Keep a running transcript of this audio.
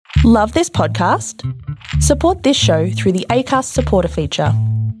Love this podcast? Support this show through the Acast supporter feature.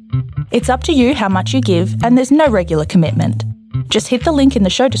 It's up to you how much you give, and there's no regular commitment. Just hit the link in the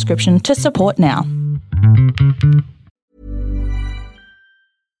show description to support now.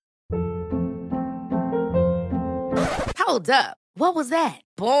 Hold up. What was that?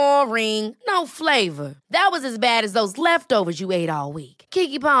 Boring. No flavor. That was as bad as those leftovers you ate all week.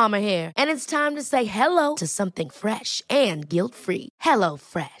 Keke Palmer here, and it's time to say hello to something fresh and guilt-free. Hello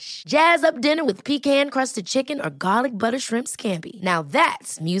Fresh. Jazz up dinner with pecan-crusted chicken or garlic butter shrimp scampi. Now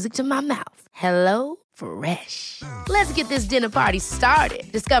that's music to my mouth. Hello Fresh. Let's get this dinner party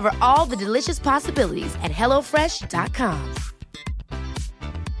started. Discover all the delicious possibilities at hellofresh.com.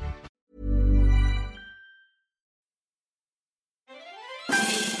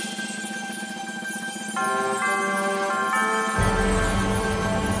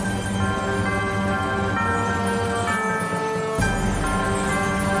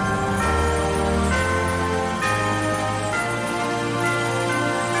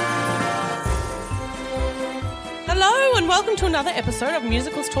 Hello and welcome to another episode of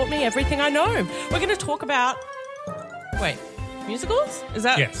Musicals Taught Me Everything I Know. We're going to talk about... Wait, musicals? Is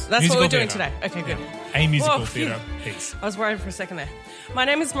that... Yes. That's what we're doing theatre. today. Okay, good. A musical Whoa, theatre phew. piece. I was worried for a second there. My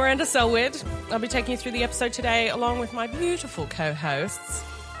name is Miranda Selwood. I'll be taking you through the episode today along with my beautiful co-hosts.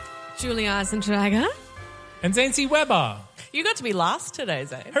 Julie Eisentrager. And Zancy Weber. You got to be last today,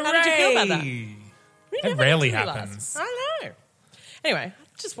 Zane. Hooray! How did you feel about that? That rarely Never got to be happens. last. I know. Anyway,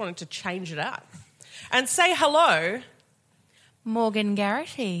 I just wanted to change it up. And say hello. Morgan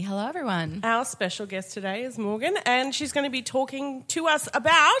Garrity. Hello, everyone. Our special guest today is Morgan, and she's going to be talking to us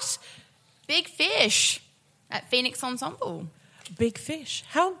about... Big Fish at Phoenix Ensemble. Big fish.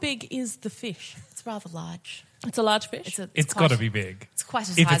 How big is the fish? It's rather large. It's a large fish. It's got to be big. It's quite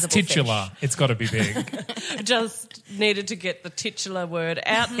a If sizable it's titular, fish. it's got to be big. Just needed to get the titular word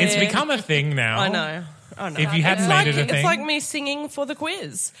out there. It's become a thing now. I know. If you hadn't It's made like, it a thing. It's like me singing for the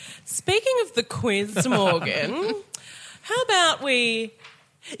quiz. Speaking of the quiz, Morgan, how about we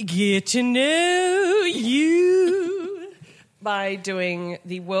get to know you by doing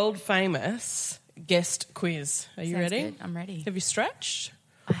the world famous guest quiz. Are you Sounds ready? good. I'm ready. Have you stretched?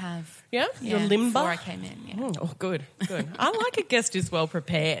 I have. Yeah? Yeah, Your limber? before I came in, yeah. Oh, good. I like a guest who's well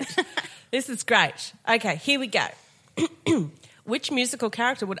prepared. This is great. Okay, here we go. Which musical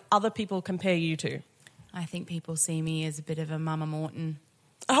character would other people compare you to? I think people see me as a bit of a Mama Morton.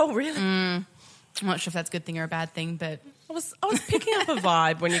 Oh, really? I'm not sure if that's a good thing or a bad thing, but... I was picking up a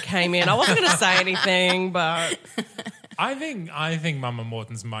vibe when you came in. I wasn't going to say anything, but... I think Mama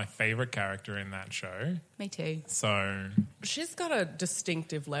Morton's my favourite character in that show. Me too. So... She's got a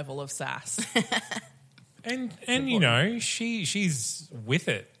distinctive level of sass. And you know, she's with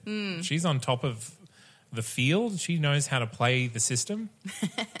it. She's on top of the field. She knows how to play the system.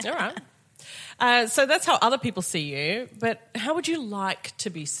 All right. So that's how other people see you, but how would you like to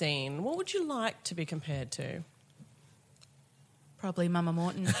be seen? What would you like to be compared to? Probably Mama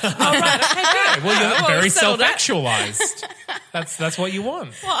Morton. Oh, right. Okay, good. Well, you're Well, very we settled it. self-actualized. That's what you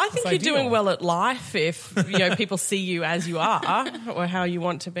want. Well, I think That's you're doing ideal. well at life if people see you as you are or how you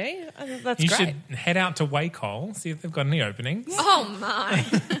want to be. I think that's You great. should head out to Wacol, see if they've got any openings. Oh, my.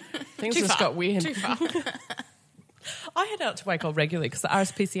 Things just got weird. Too far. I head out to Wacol regularly because the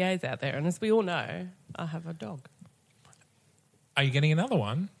RSPCA is out there, and as we all know, I have a dog. Are you getting another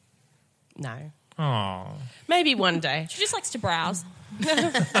one? No. Oh, Maybe one day. She just likes to browse.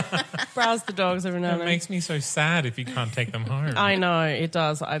 Browse the dogs every now that and then. makes me so sad if you can't take them home. I know, it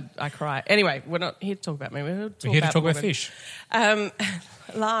does. I cry. Anyway, we're not here to talk about me. We're We're here to talk about Morgan. fish.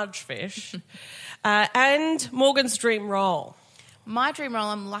 Large fish. And Morgan's dream role. My dream role,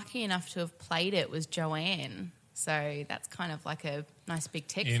 I'm lucky enough to have played it, was Joanne. So that's kind of like a nice big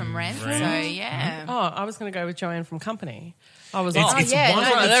tick In from Rent. Rent. So, yeah. Oh, I was going to go with Joanne from Company. I was It's- off. it's one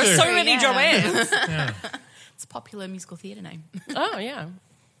of the There are two. so many Yeah. Joannes. It's a popular musical theatre name. Oh, yeah.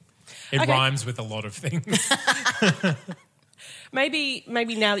 It Okay. rhymes with a lot of things. Maybe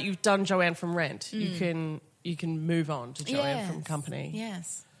now that you've done Joanne from Rent, you can move on to Joanne from Yes. Company.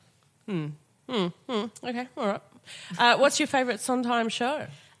 Yes. Okay, all right. What's your favourite Sondheim show?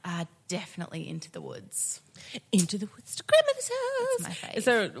 Definitely Into the Woods. Into the Woods to Grandmother's House. That's my fave. Is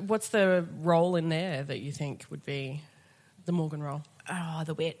there? What's the role in there that you think would be the Morgan role? Oh,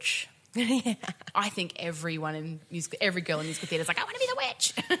 the witch. I think every girl in musical theatre is like, I want to be the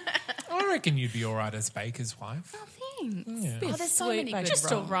witch. I reckon you'd be all right as Baker's wife. Oh, thanks. Yeah. Oh, there's so Sweet many baby. good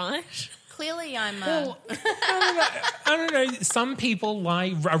Just roles. all right. clearly I'm... I don't know. Some people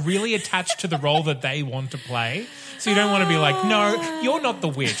are really attached to the role that they want to play. So you don't want to be like, no, you're not the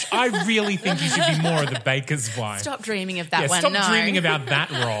witch. I really think you should be more of the baker's wife. Stop dreaming of that one. Stop no. dreaming about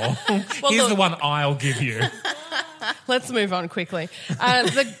that role. Here's the one I'll give you. Let's move on quickly.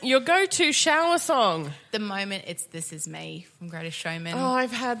 Your go-to shower song. The moment it's This Is Me from Greatest Showman. Oh,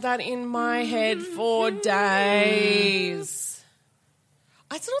 I've had that in my head for days.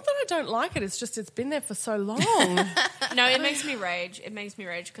 It's not that I don't like it. It's just it's been there for so long. No, it makes me rage. It makes me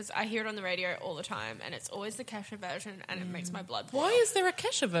rage because I hear it on the radio all the time, and it's always the Kesha version, and it makes my blood boil. Why is there a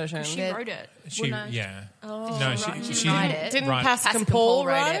Kesha version? She wrote it? Yeah. Oh, No, she she didn't write it. Didn't Right. Pascal Paul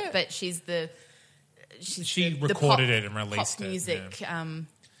wrote write it, but she's She the recorded pop- it and released pop it. music. yeah.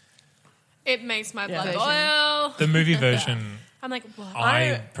 It makes my blood Version. boil. The movie version I'm like, what?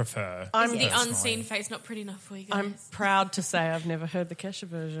 I prefer. I'm the personally. unseen face not pretty enough for you guys. I'm proud to say I've never heard the Kesha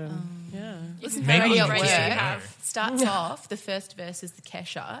version. Yeah. Listen, Maybe radio you radio just you don't know. have. Starts off, the first verse is the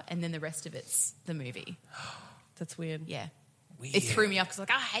Kesha, and then the rest of it's the movie. That's weird. Yeah. Weird. It threw me off because I was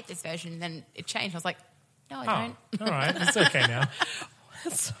like, I hate this version. And then it changed. I was like, no, I Oh, don't. all right. It's okay now.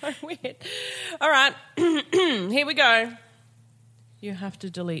 That's so weird. All right. Here we go. You have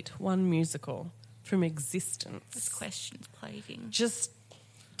to delete one musical from existence. This question's plaguing. Just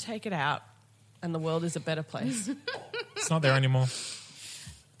take it out and the world is a better place. It's not there anymore.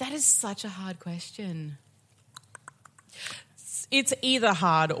 That is such a hard question. It's either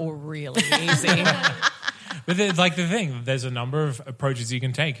hard or really easy. But the thing, there's a number of approaches you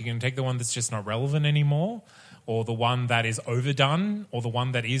can take. You can take the one that's just not relevant anymore, or the one that is overdone, or the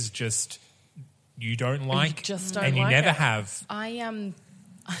one that is just you don't like, just don't and you like never it. have. I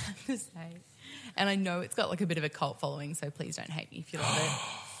have to say, and I know it's got like a bit of a cult following, so please don't hate me if you love it.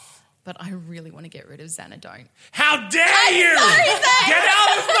 But I really want to get rid of Xanadone. How dare you! Get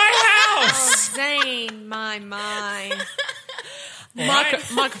out of my house! Zane, my mind.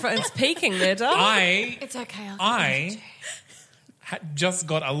 Microphone's peaking there, Doug. It's okay. I just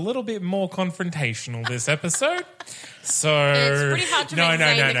got a little bit more confrontational this episode. So It's pretty hard to no. make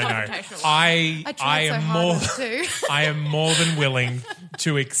Zayn the confrontational one. I tried so am hard more not to. I am more than willing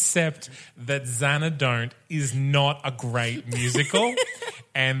to accept that Xanadone is not a great musical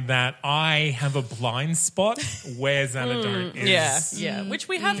and that I have a blind spot where Xanadone is. Yeah, which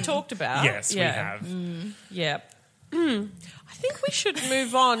we have talked about. Yes, we have. Yeah. I think we should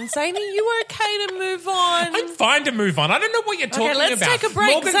move on. Zane, are you okay to move on? I'm fine to move on. I don't know what you're talking let's about. take a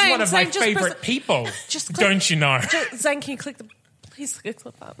break. Morgan's Zane, one of my Zane, just press favourite the- people. Just click- Don't you know? Zane, can you please click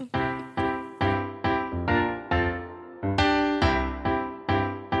the button?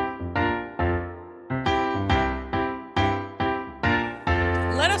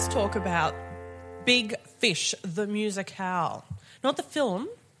 Let us talk about Big Fish, the musicale. Not the film,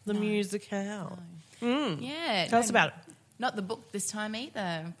 the musicale. Yeah. Tell us about it. Not the book this time either.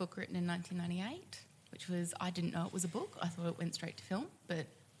 A book written in 1998, which was, I didn't know it was a book. I thought it went straight to film, but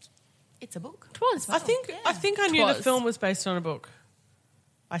it's a book. It was. I think I knew the film was based on a book.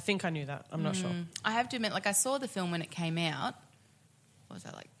 I think I knew that. I'm not sure. I have to admit, like, I saw the film when it came out. What was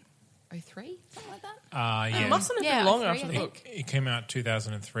that, like 03? Something like that? Yeah. It mustn't have Yeah, been long 03, after the I book. think. It came out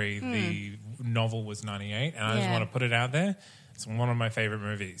 2003. The novel was 98, and I just Yeah. want to put it out there. It's one of my favourite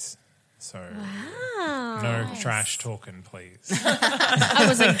movies. So no trash talking, please. I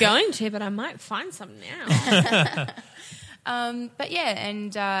wasn't going to, but I might find some now. But yeah,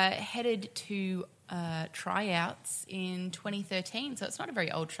 and headed to tryouts in 2013, so it's not a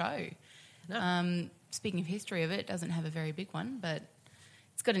very old show. No. Speaking of history of it, it doesn't have a very big one, but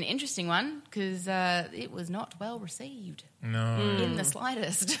it's got an interesting one because it was not well received No. in the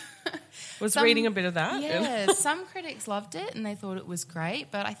slightest. Was reading a bit of that. Yeah, some critics loved it and they thought it was great,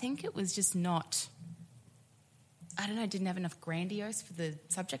 but I think it was just not, I don't know, didn't have enough grandiose for the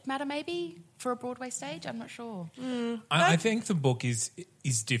subject matter maybe for a Broadway stage. I'm not sure. I think the book is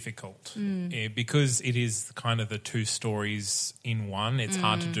difficult because it is kind of the two stories in one. It's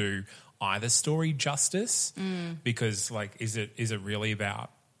hard to do either story justice because, like, is it really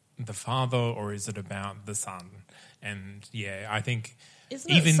about the father or is it about the son? And yeah, I think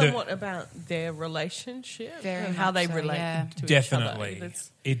Isn't even it the- somewhat about their relationship Very and how much they so, relate yeah. to definitely, each other?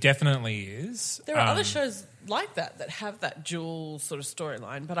 It's- it definitely is. There are other shows like that have that dual sort of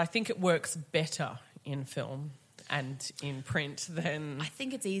storyline, but I think it works better in film and in print than... I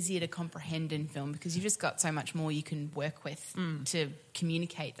think it's easier to comprehend in film because you've just got so much more you can work with to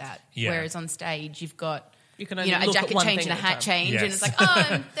communicate that. Yeah. Whereas on stage, you've got You can only a look at jacket one change thing and a at a hat time. change, and Yes. it's like, oh,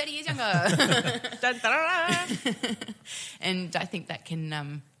 I'm 30 years younger. Dun, dun, dun. And I think that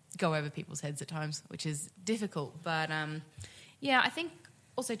can go over people's heads at times, which is difficult. But yeah, I think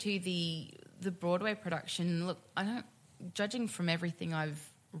also too the the Broadway production, look, I don't. Judging from everything I've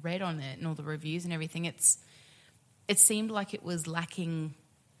read on it and all the reviews and everything, it seemed like it was lacking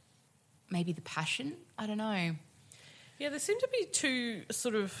maybe the passion. I don't know. Yeah, there seem to be two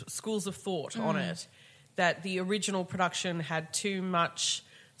sort of schools of thought on it. That the original production had too much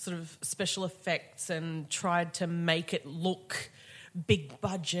sort of special effects and tried to make it look big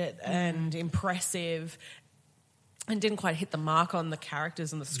budget and impressive, and didn't quite hit the mark on the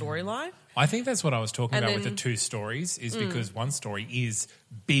characters and the storyline. I think that's what I was talking And about with then- the two stories, is because one story is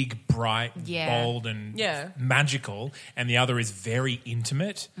big, bright, Yeah. bold, and Yeah. magical, and the other is very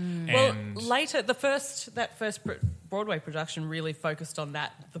intimate. Well, And later, that first Broadway production really focused on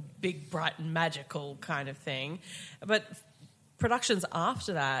that, the big, bright and magical kind of thing. But productions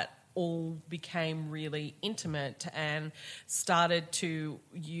after that all became really intimate and started to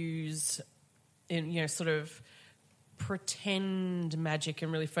use, sort of pretend magic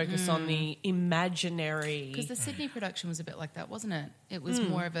and really focus on the imaginary. Because the Sydney production was a bit like that, wasn't it? It was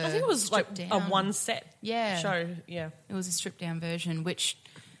more of a I think it was like stripped a down. one set show. Yeah. It was a stripped down version, which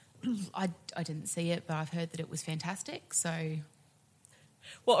I didn't see it, but I've heard that it was fantastic. So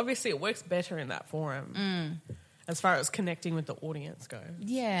Well, obviously, it works better in that forum as far as connecting with the audience goes.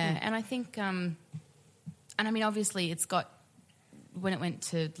 yeah, and I think, and I mean, obviously, it's got when it went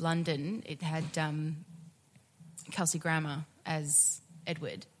to London, it had Kelsey Grammer as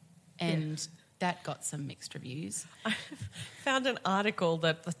Edward, and that got some mixed reviews. I found an article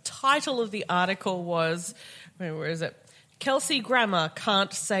that the title of the article was, where is it? Kelsey Grammer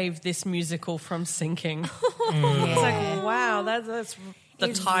can't save this musical from sinking. It's like, wow, that's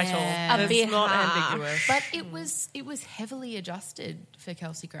the title. Yeah. A It's bit not harsh. ambiguous. But it was heavily adjusted for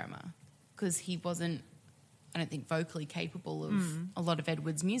Kelsey Grammer because he wasn't, I don't think, vocally capable of a lot of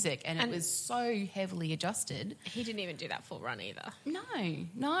Edward's music, and it was so heavily adjusted. He didn't even do that full run either.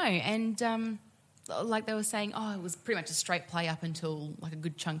 No, and like they were saying, oh, it was pretty much a straight play up until like a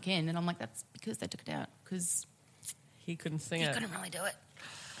good chunk in, and I'm like, that's because they took it out because He couldn't sing he it. couldn't really do it.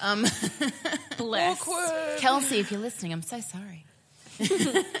 Bless. Kelsey, if you're listening, I'm so sorry.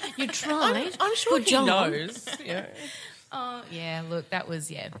 You tried. I'm sure Good he job. knows. Yeah. Oh yeah, look, that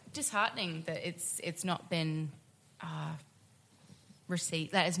was disheartening that it's not been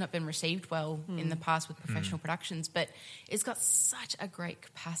received. That has not been received well in the past with professional productions, but it's got such a great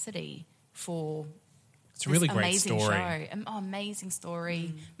capacity for. it's a really this great amazing story. show. Amazing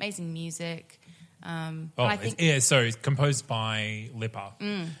story, amazing music. Oh, I think so it's composed by Lipper,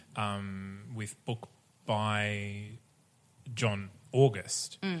 with book by John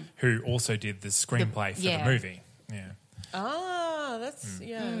August, who also did the screenplay for the movie. Yeah. Ah, that's,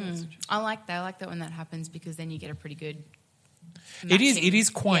 that's I like that. I like that when that happens because then you get a pretty good. It is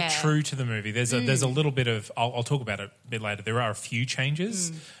matching- quite yeah. true to the movie. There's a little bit of I'll talk about it a bit later. There are a few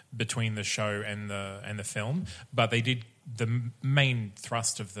changes between the show and the film, but they did the main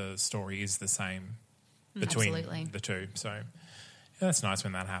thrust of the story is the same between Absolutely. the two. So yeah, that's nice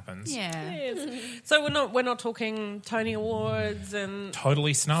when that happens. Yeah. So we're not talking Tony Awards and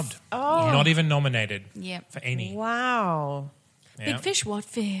Totally snubbed. Not even nominated Yep. for any. wow. Yeah. Big fish, what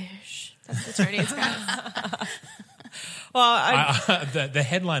fish? That's the Tony's guys. Well, The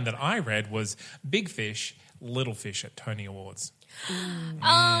headline that I read was Big Fish, Little Fish at Tony Awards.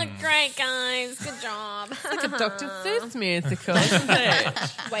 Oh, great, guys. Good job. like a Dr. Seuss musical, isn't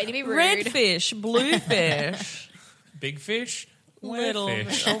it? Way to be rude. Red fish, blue fish, Big Fish, little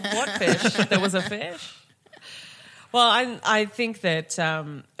fish. Oh, what fish? There was a fish. Well, I think that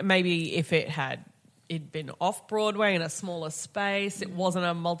maybe if it'd been off Broadway in a smaller space, it wasn't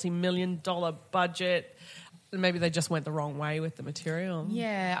a multi-million-dollar budget. Maybe they just went the wrong way with the material.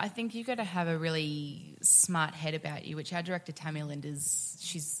 Yeah, I think you got to have a really smart head about you, which our director Tammy Linders,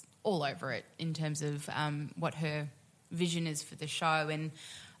 she's all over it in terms of what her vision is for the show, and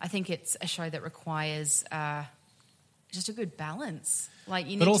I think it's a show that requires just a good balance. Like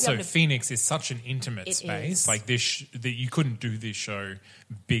you need But to also, be able to, Phoenix is such an intimate It space. is. Like this, that you couldn't do this show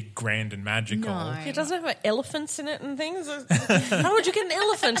big, grand, and magical. No. It doesn't have elephants in it and things. How would you get an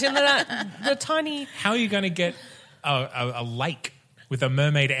elephant in the tiny... How are you going to get a lake with a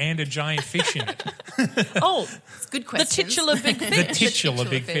mermaid and a giant fish in it? Oh, it's good the questions. titular big The fish. titular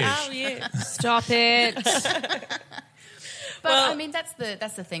big fish. Oh, yeah. Stop it. But Well- I mean, that's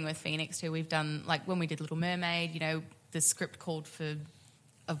the thing with Phoenix too. We've done like when we did Little Mermaid. You know, the script called for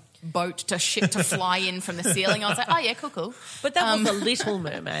a boat to fly in from the ceiling. I was like, oh yeah, cool. But that was a Little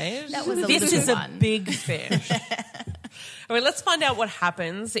Mermaid. That was a this little is a one. big fish. All right, let's find out what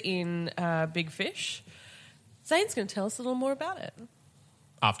happens in Big Fish. Zane's going to tell us a little more about it.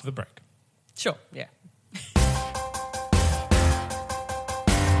 After the break. Sure, yeah.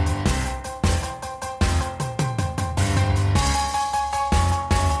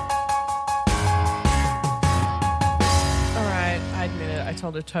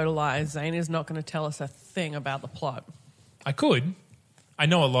 told a total lie. Zane is not going to tell us a thing about the plot. I could. I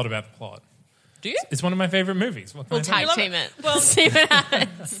know a lot about the plot. Do you? It's one of my favourite movies. What can We'll I say? tag team it. Well, see what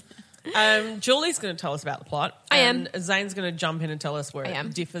happens. Julie's going to tell us about the plot. I am. And Zane's going to jump in and tell us where I am.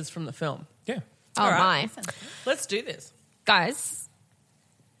 it differs from the film. Yeah. Oh, All right. my. Let's do this. Guys,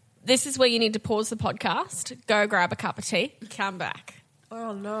 this is where you need to pause the podcast, go grab a cup of tea, come back.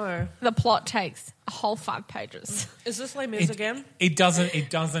 Oh, no. The plot takes a whole 5 pages. Is this Les Mis again? It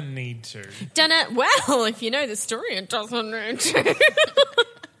doesn't need to. Done it. Well, if you know the story, it doesn't need to.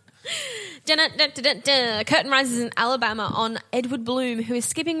 Curtain rises in Alabama on Edward Bloom, who is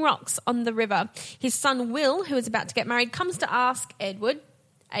skipping rocks on the river. His son Will, who is about to get married, comes to ask Edward,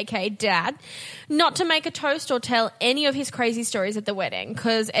 aka Dad, not to make a toast or tell any of his crazy stories at the wedding,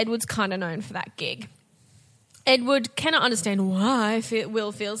 because Edward's kind of known for that gig. Edward cannot understand why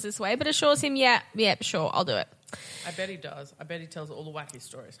Will feels this way, but assures him, yeah, sure, I'll do it. I bet he does. I bet he tells all the wacky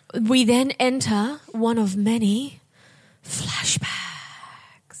stories. We then enter one of many flashbacks.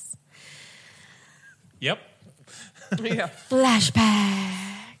 Yep. Yeah.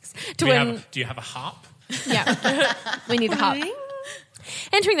 Flashbacks. Do you have a harp? Yeah, we need a harp.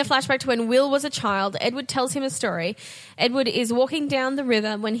 Entering the flashback to when Will was a child, Edward tells him a story. Edward is walking down the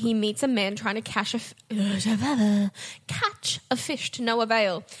river when he meets a man trying to catch a fish to no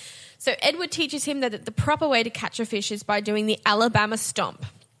avail. So Edward teaches him that the proper way to catch a fish is by doing the Alabama stomp,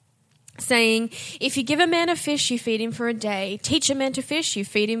 saying, if you give a man a fish, you feed him for a day. Teach a man to fish, you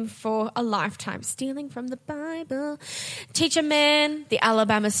feed him for a lifetime. Stealing from the Bible. Teach a man the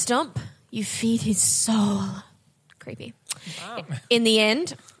Alabama stomp, you feed his soul. Creepy. Wow. In the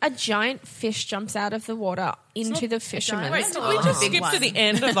end, a giant fish jumps out of the water into the fisherman. Wait, did we just skip to the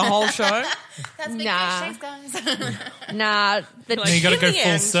end of the whole show? That's big Nah. fish. Thanks, guys. Nah, Then you got to in go the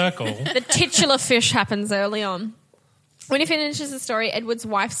full end. circle. the titular fish happens early on. When he finishes the story, Edward's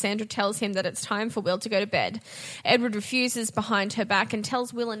wife Sandra tells him that it's time for Will to go to bed. Edward refuses behind her back and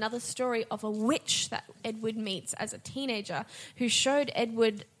tells Will another story of a witch that Edward meets as a teenager who showed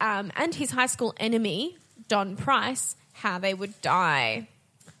Edward and his high school enemy, Don Price, how they would die.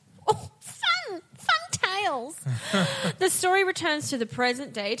 Oh, fun tales. The story returns to the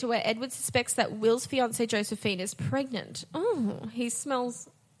present day to where Edward suspects that Will's fiancée Josephine is pregnant. Oh, he smells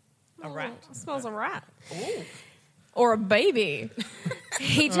A rat. Smells a rat. Ooh. Or a baby.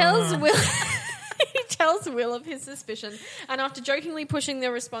 He tells Will he tells Will of his suspicion, and after jokingly pushing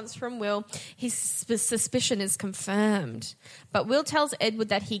the response from Will, his suspicion is confirmed. But Will tells Edward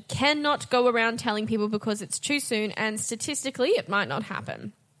that he cannot go around telling people because it's too soon and statistically it might not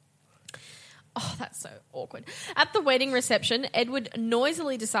happen. Oh, that's so awkward. At the wedding reception, Edward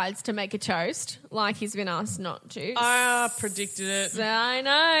noisily decides to make a toast, like he's been asked not to. I predicted it. I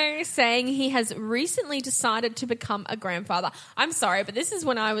know, saying he has recently decided to become a grandfather. I'm sorry, but this is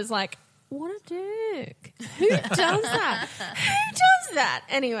when I was like, what a dick. Who does that? Who does that?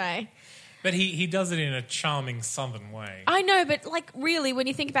 Anyway. But he does it in a charming southern way. I know, but like really, when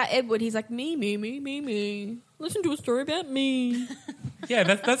you think about Edward, he's like, me. Listen to a story about me. Yeah,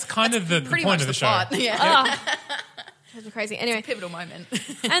 that's kind of the Pretty point much of the the show. plot. Yeah. That's crazy. Anyway. Pivotal moment.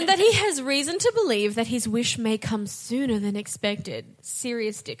 And that he has reason to believe that his wish may come sooner than expected.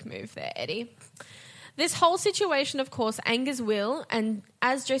 Serious dick move there, Eddie. This whole situation, of course, angers Will, and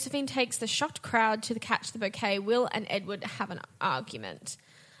as Josephine takes the shocked crowd to catch the bouquet, Will and Edward have an argument.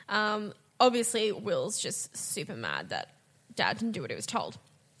 Obviously, Will's just super mad that Dad didn't do what he was told.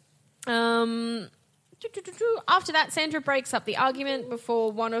 After that, Sandra breaks up the argument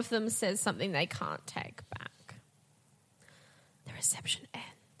before one of them says something they can't take back. The reception ends.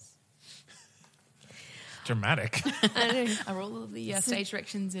 Dramatic. Are all of the stage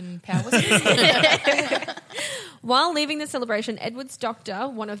directions in Power? While leaving the celebration, Edward's doctor,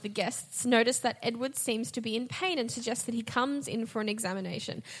 one of the guests, noticed that Edward seems to be in pain and suggests that he comes in for an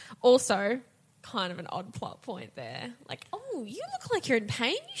examination. Also, kind of an odd plot point there. Like, oh, you look like you're in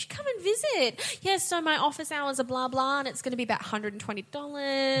pain. You should come and visit. Yeah, so my office hours are blah, blah, and it's going to be about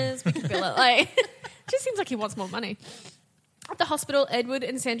 $120. We can bill it. Like, just seems like he wants more money. At the hospital, Edward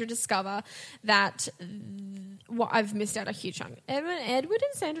and Sandra discover that... I've missed out a huge chunk. Edward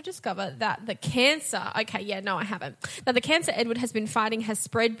and Sandra discover that the cancer... Okay, yeah, no, I haven't. That the cancer Edward has been fighting has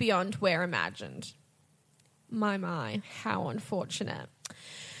spread beyond where imagined. My, how unfortunate.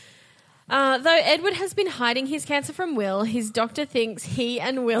 Though Edward has been hiding his cancer from Will, his doctor thinks he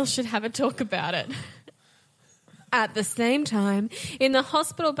and Will should have a talk about it. At the same time, in the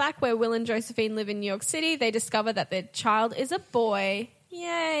hospital back where Will and Josephine live in New York City, they discover that their child is a boy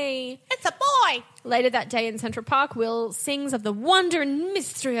Yay. It's a boy. Later that day in Central Park, Will sings of the wonder and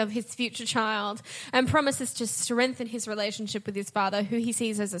mystery of his future child and promises to strengthen his relationship with his father, who he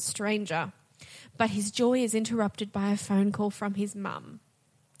sees as a stranger. But his joy is interrupted by a phone call from his mum,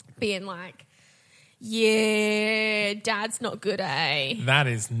 being like, yeah, Dad's not good, eh? That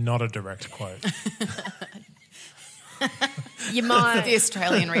is not a direct quote. You might, The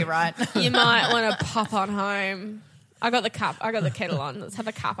Australian rewrite. you might want to pop on home. I got the kettle on. Let's have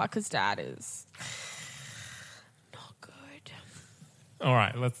a cuppa because Dad is not good. All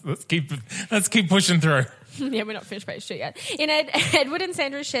right, let's keep pushing through. Yeah, we're not finished page 2 yet. In Edward and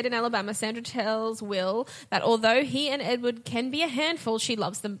Sandra's shed in Alabama, Sandra tells Will that although he and Edward can be a handful, she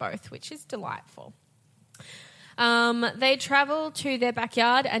loves them both, which is delightful. They travel to their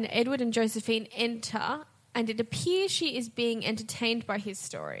backyard and Edward and Josephine enter, and it appears she is being entertained by his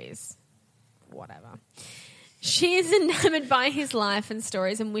stories. Whatever. She is enamored by his life and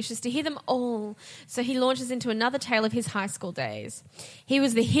stories and wishes to hear them all, so he launches into another tale of his high school days. He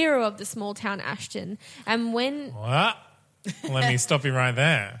was the hero of the small town Ashton, and when... What? Let me stop you right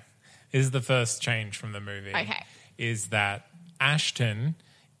there. Is the first change from the movie. Okay. Is that Ashton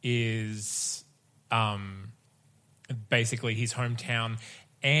is basically his hometown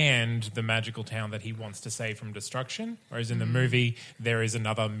and the magical town that he wants to save from destruction. Whereas in the movie, there is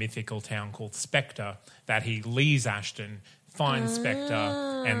another mythical town called Spectre that he leaves Ashton, finds Spectre,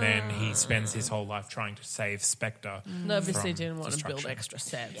 and then he spends his whole life trying to save Spectre. Obviously from didn't want to build destruction. extra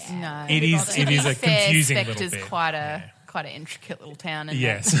sets. No. It is a confusing little Spectre's bit. quite Yeah. an intricate little town. Isn't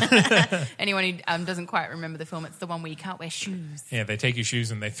Yes. it? Anyone who doesn't quite remember the film, it's the one where you can't wear shoes. Yeah, they take your shoes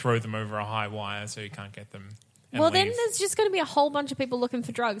and they throw them over a high wire so you can't get them. And Well, then leave. there's just going to be a whole bunch of people looking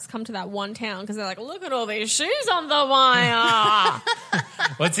for drugs come to that one town because they're like, look at all these shoes on the wire.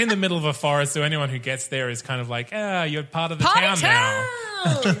 Well, it's in the middle of a forest, so anyone who gets there is kind of like, you're part of the town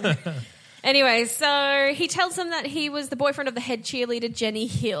now. Anyway, so he tells them that he was the boyfriend of the head cheerleader, Jenny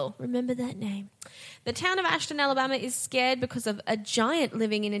Hill. Remember that name. The town of Ashton, Alabama is scared because of a giant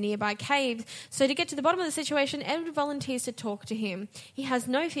living in a nearby cave. So to get to the bottom of the situation, Edward volunteers to talk to him. He has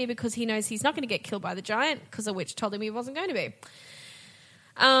no fear because he knows he's not going to get killed by the giant because a witch told him he wasn't going to be.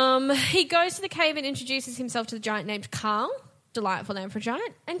 He goes to the cave and introduces himself to the giant named Carl, delightful name for a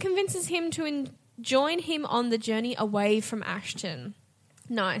giant, and convinces him to join him on the journey away from Ashton.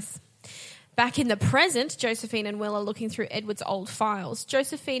 Nice. Back in the present, Josephine and Will are looking through Edward's old files.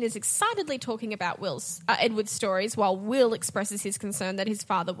 Josephine is excitedly talking about Edward's stories while Will expresses his concern that his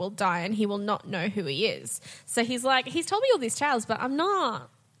father will die and he will not know who he is. So he's like, he's told me all these tales, but I'm not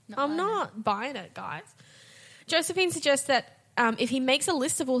buying it, guys. Josephine suggests that if he makes a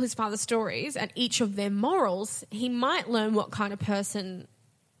list of all his father's stories and each of their morals, he might learn what kind of person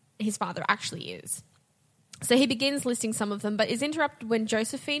his father actually is. So he begins listing some of them, but is interrupted when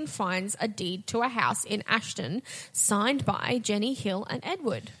Josephine finds a deed to a house in Ashton signed by Jenny Hill and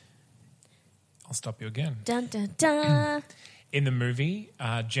Edward. I'll stop you again. Dun, dun, dun. In the movie,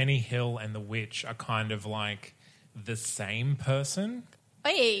 Jenny Hill and the witch are kind of like the same person.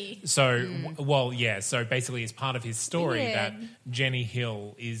 Hey. So, so basically it's part of his story Yeah. that Jenny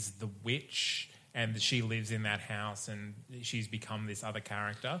Hill is the witch and she lives in that house and she's become this other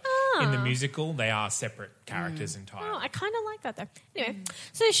character. In the musical, they are separate characters entirely. Oh, I kind of like that though. Anyway,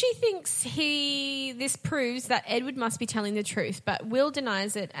 so she thinks this proves that Edward must be telling the truth, but Will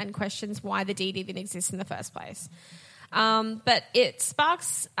denies it and questions why the deed even exists in the first place. But it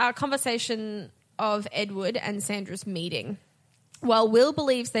sparks a conversation of Edward and Sandra's meeting. While Will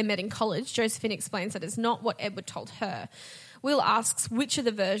believes they met in college, Josephine explains that it's not what Edward told her. Will asks which of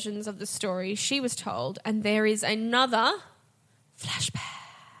the versions of the story she was told, and there is another flashback.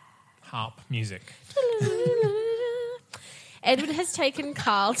 Harp music. Edward has taken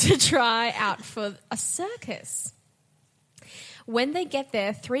Carl to try out for a circus. When they get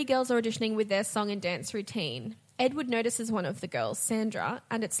there, 3 girls are auditioning with their song and dance routine. Edward notices one of the girls, Sandra,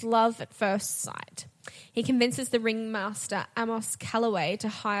 and it's love at first sight. He convinces the ringmaster, Amos Calloway, to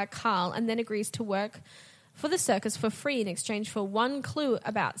hire Carl and then agrees to work for the circus for free in exchange for 1 clue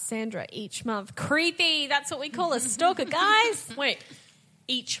about Sandra each month. Creepy. That's what we call a stalker, guys. Wait,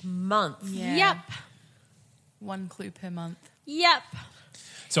 each month? Yeah. Yep. 1 clue per month. Yep.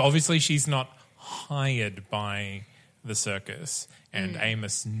 So obviously she's not hired by the circus and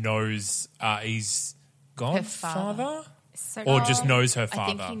Amos knows he's godfather? So Or just knows her I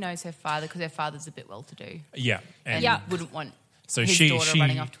father? think he knows her father because her father's a bit well-to-do. Yeah. And Yeah. Wouldn't want So his she daughter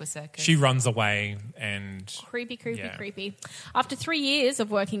running off to a circus. She runs away and Creepy, creepy, Yeah. creepy. After 3 years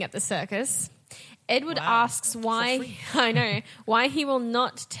of working at the circus, Edward asks why why he will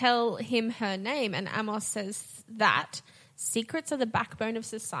not tell him her name, and Amos says that Secrets are the backbone of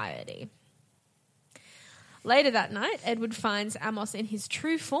society. Later that night, Edward finds Amos in his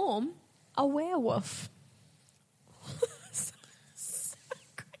true form, a werewolf. So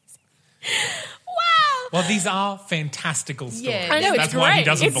crazy. Wow! Well, these are fantastical stories. Yeah. I know, That's it's why great. he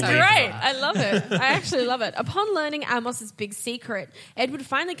doesn't It's believe great. them. I love it. I actually love it. Upon learning Amos's big secret, Edward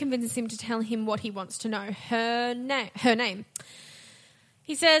finally convinces him to tell him what he wants to know, her name.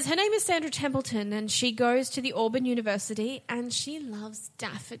 He says her name is Sandra Templeton and she goes to the Auburn University and she loves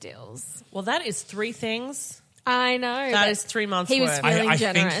daffodils. Well, that is 3 things. I know. That but is 3 months' He was worth. feeling I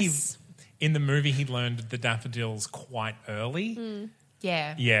generous. think in the movie he learned the daffodils quite early.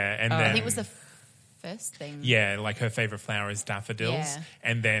 Yeah. Yeah, and I then think it was the first thing. yeah, like her favorite flower is daffodils, Yeah.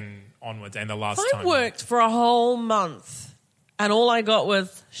 and then onwards. And the last I time worked for a whole month and all I got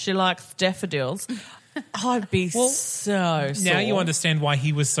was she likes daffodils. I'd be so sore. now you understand why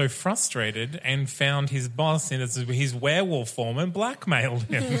he was so frustrated and found his boss in his werewolf form and blackmailed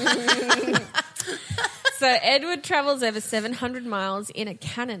him. So Edward travels over 700 miles in a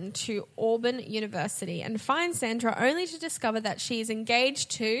cannon to Auburn University and finds Sandra only to discover that she is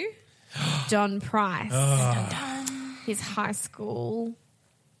engaged to Don Price, his high school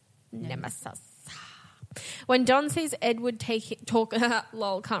nemesis. When Don sees Edward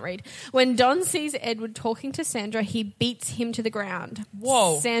When Don sees Edward talking to Sandra, he beats him to the ground.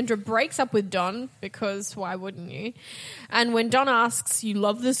 Whoa. Sandra breaks up with Don because why wouldn't you? And when Don asks, "You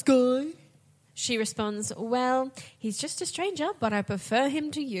love this guy?" she responds, "Well, he's just a stranger, but I prefer him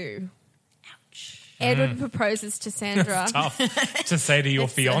to you." Ouch. Edward proposes to Sandra. Tough to say to your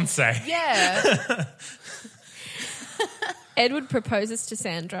fiance. Yeah. Edward proposes to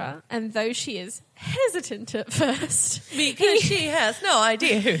Sandra, and though she is hesitant at first, because she has no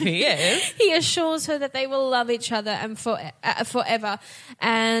idea who he is. he assures her that they will love each other and forever,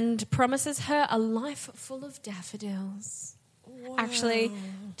 and promises her a life full of daffodils. Wow. Actually,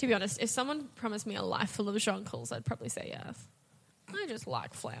 to be honest, if someone promised me a life full of jonquils, I'd probably say yes. I just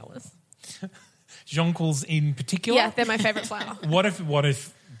like flowers. Jonquils in particular? Yeah, they're my favourite flower. What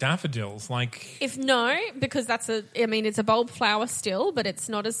if daffodils? Like, If no, because it's a bulb flower still, but it's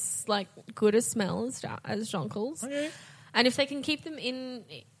not as good a smell as jonquils. okay. And if they can keep them in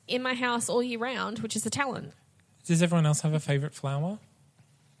my house all year round, which is a talent. Does everyone else have a favourite flower?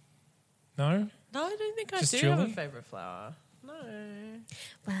 No? No, I don't think I Just do have a Julie? favourite flower. No.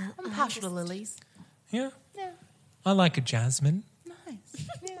 Well, I'm partial to lilies. Yeah. Yeah. I like a jasmine. Nice.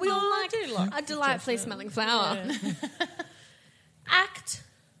 we all I like do like a delightfully smelling flower. Act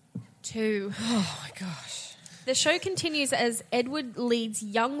 2. Oh my gosh. The show continues as Edward leads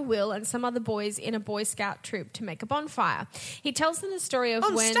young Will and some other boys in a Boy Scout troop to make a bonfire. He tells them the story of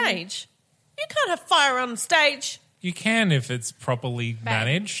On when... stage? You can't have fire on stage. You can if it's properly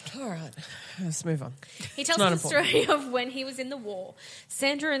managed. All right. Let's move on. He tells not them the important. story of when he was in the war.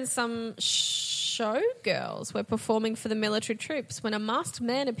 Sandra and some showgirls were performing for the military troops when a masked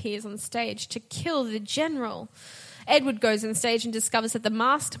man appears on stage to kill the general. Edward goes on stage and discovers that the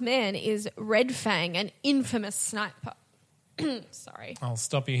masked man is Red Fang, an infamous sniper. Sorry. I'll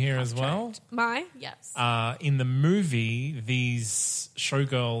stop you here as well. Yes. In the movie, these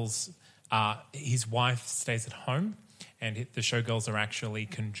showgirls, his wife stays at home, and the showgirls are actually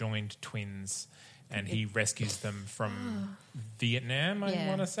conjoined twins, and he rescues them from Vietnam, I Yeah.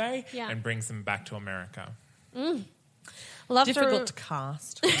 want to say, Yeah. and brings them back to America. Difficult to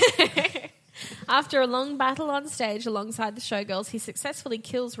cast. After a long battle on stage alongside the showgirls, he successfully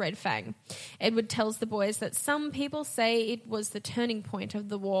kills Red Fang. Edward tells the boys that some people say it was the turning point of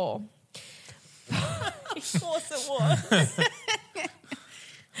the war. Of course it was.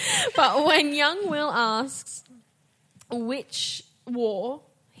 But when young Will asks which war,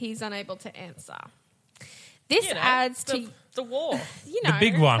 he's unable to answer. This adds to, the war. The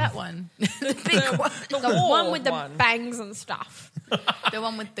big one. That one. The the war one with the one. bangs and stuff. The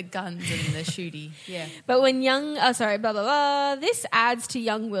one with the guns and the shooty. Yeah. But when this adds to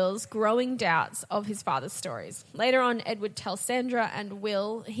young Will's growing doubts of his father's stories. Later on, Edward tells Sandra and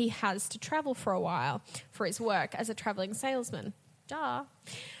Will he has to travel for a while for his work as a travelling salesman. Duh.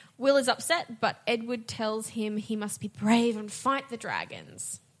 Will is upset, but Edward tells him he must be brave and fight the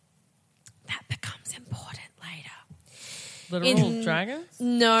dragons. That becomes important later. Literal dragons?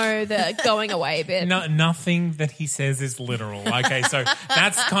 No, the going away bit. No, nothing that he says is literal. Okay, so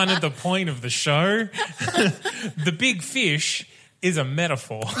that's kind of the point of the show. The big fish is a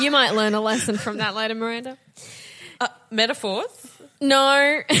metaphor. You might learn a lesson from that later, Miranda. Metaphors?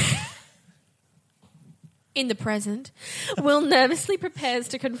 No. In the present, Will nervously prepares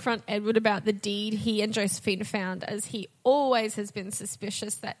to confront Edward about the deed he and Josephine found, as he always has been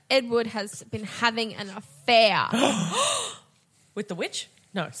suspicious that Edward has been having an affair. With the witch?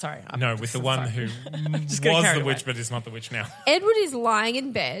 No, sorry. No, with the one who was getting carried the away. witch but is not the witch now. Edward is lying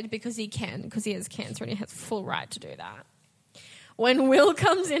in bed because he has cancer and he has full right to do that. When Will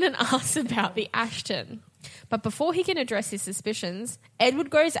comes in and asks about the Ashton. But before he can address his suspicions, Edward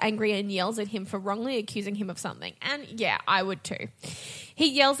grows angry and yells at him for wrongly accusing him of something. And yeah, I would too. He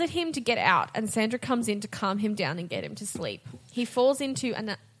yells at him to get out, and Sandra comes in to calm him down and get him to sleep. He falls into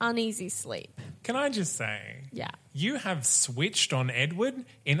an uneasy sleep. Can I just say, Yeah. you have switched on Edward.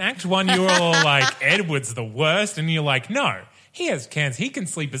 In Act 1, you were all like, Edward's the worst, and you're like, no, he has cancer. He can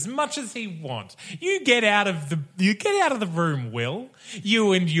sleep as much as he wants. You get out of the room, Will.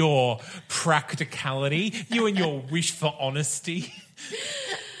 You and your practicality. You and your wish for honesty.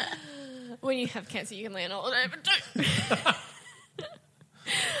 When you have cancer, you can lay on all day, but don't.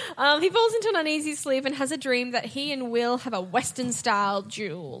 He falls into an uneasy sleep and has a dream that he and Will have a Western-style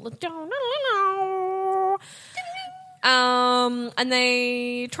duel. And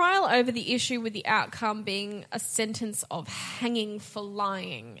they trial over the issue, with the outcome being a sentence of hanging for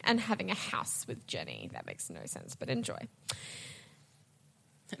lying and having a house with Jenny. That makes no sense, but enjoy.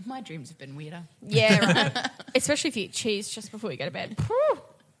 My dreams have been weirder. Yeah, right. Especially if you eat cheese just before you go to bed. Whew.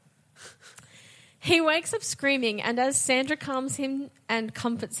 He wakes up screaming, and as Sandra calms him and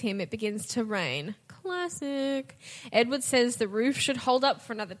comforts him, it begins to rain. Classic. Edward says the roof should hold up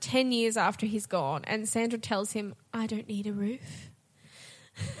for another 10 years after he's gone, and Sandra tells him, I don't need a roof.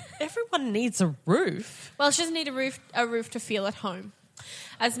 Everyone needs a roof. Well, she doesn't need a roof to feel at home.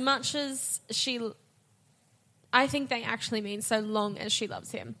 As much as I think they actually mean so long as she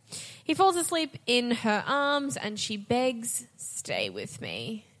loves him. He falls asleep in her arms, and she begs, stay with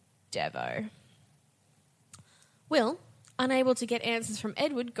me, Devo. Will, unable to get answers from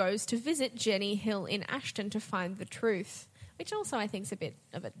Edward, goes to visit Jenny Hill in Ashton to find the truth, which also I think is a bit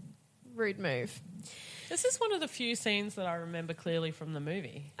of a rude move. This is one of the few scenes that I remember clearly from the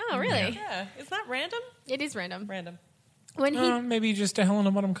movie. Oh, really? Yeah. Is that random? It is random. Random. When he Maybe you're just a Helena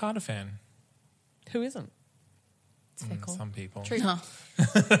Bonham Carter fan. Who isn't? It's fickle. Some people. True. Oh.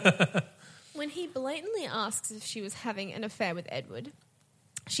 When he blatantly asks if she was having an affair with Edward,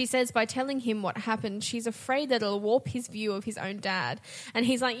 she says by telling him what happened, she's afraid that it'll warp his view of his own dad. And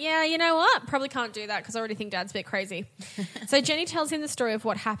he's like, yeah, you know what? Probably can't do that because I already think Dad's a bit crazy. So Jenny tells him the story of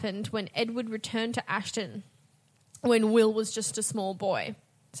what happened when Edward returned to Ashton when Will was just a small boy.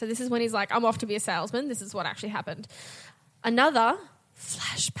 So this is when he's like, I'm off to be a salesman. This is what actually happened. Another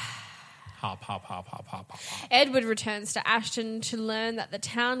flashback. Hop, hop, hop, hop, hop, hop, hop. Edward returns to Ashton to learn that the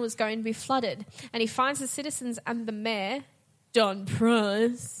town was going to be flooded, and he finds the citizens and the mayor, Don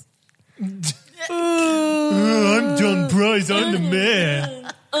Price. I'm John Price, I'm the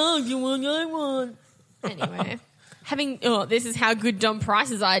mayor. Oh, you want, I want. Anyway, this is how good Don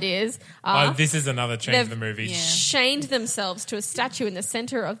Price's ideas are. This is another change of the movie. Yeah. Chained themselves to a statue in the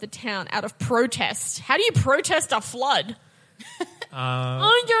centre of the town out of protest. How do you protest a flood?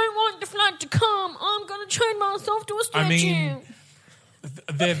 I don't want the flood to come. I'm going to chain myself to a statue. I mean,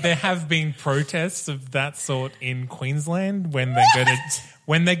 there have been protests of that sort in Queensland when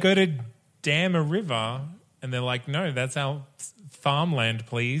they go to dam a river and they're like, no, that's our farmland,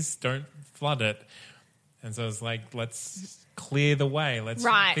 please don't flood it. And so it's like, let's clear the way, let's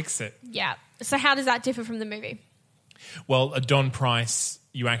fix it. Yeah. So how does that differ from the movie? Well, Don Price,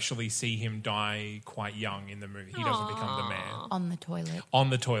 you actually see him die quite young in the movie. He doesn't become the mayor. On the toilet. On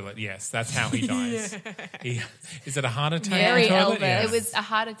the toilet, yes. That's how he dies. Is it a heart attack Very on the toilet? Elvis. Yeah. It was a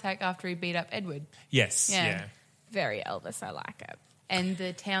heart attack after he beat up Edward. Yes, Yeah. yeah. Very Elvis. I like it. And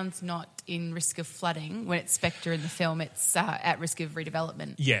the town's not in risk of flooding. When it's Spectre in the film, it's at risk of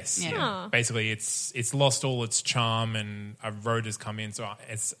redevelopment. Yes, Yeah. yeah. Basically, it's lost all its charm, and a road has come in, so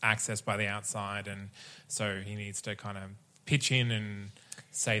it's accessed by the outside, and so he needs to kind of pitch in and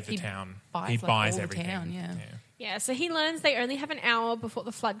save the town. He buys all the everything. town, yeah. Yeah, so he learns they only have an hour before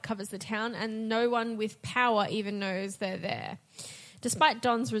the flood covers the town, and no one with power even knows they're there. Despite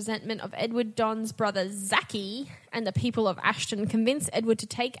Don's resentment of Edward, Don's brother Zachy and the people of Ashton convince Edward to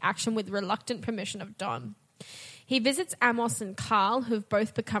take action with reluctant permission of Don. He visits Amos and Carl, who've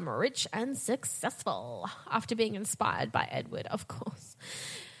both become rich and successful after being inspired by Edward, of course.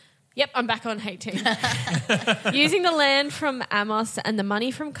 Yep, I'm back on Hate Team. Using the land from Amos and the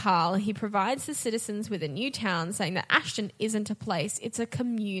money from Carl, he provides the citizens with a new town, saying that Ashton isn't a place, it's a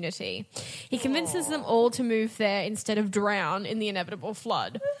community. He convinces them all to move there instead of drown in the inevitable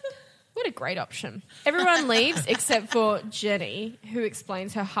flood. What a great option. Everyone leaves except for Jenny, who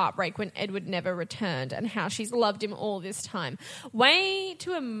explains her heartbreak when Edward never returned and how she's loved him all this time. Way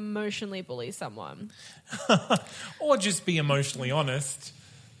to emotionally bully someone. Or just be emotionally honest.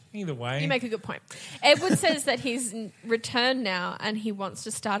 Either way. You make a good point. Edward says that he's returned now and he wants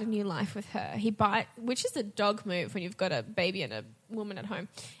to start a new life with her. Which is a dog move when you've got a baby and a woman at home.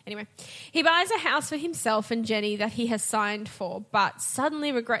 Anyway, he buys a house for himself and Jenny that he has signed for, but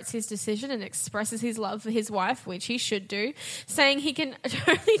suddenly regrets his decision and expresses his love for his wife, which he should do, saying he can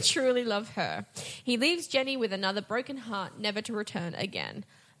only truly love her. He leaves Jenny with another broken heart, never to return again.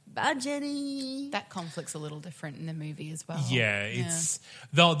 Bye, Jenny. That conflict's a little different in the movie as well. Yeah, it's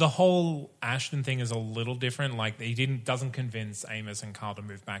the whole Ashton thing is a little different. Like he doesn't convince Amos and Carl to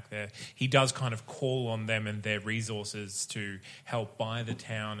move back there. He does kind of call on them and their resources to help buy the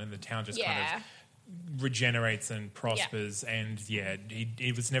town, and the town just kind of regenerates and prospers. And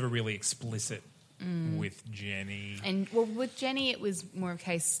it was never really explicit with Jenny. And well, with Jenny, it was more of a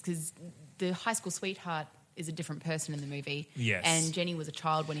case because the high school sweetheart is a different person in the movie. Yes. And Jenny was a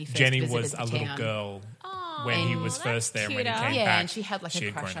child when he first Jenny visited was the a little town. girl when he was first there and when he came Yeah, back. and she had like she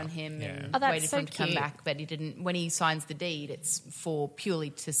a had crush grown on up. him Yeah. and that's waited so for him to come cute. back, but he didn't. When he signs the deed, it's for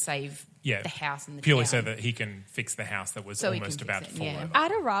purely to save the house and the purely town. so that he can fix the house that was So he almost can about fix to it, fall yeah.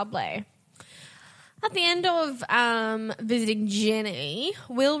 over. Adorable. At the end of visiting Jenny,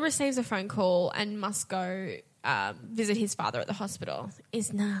 Will receives a phone call and must go visit his father at the hospital.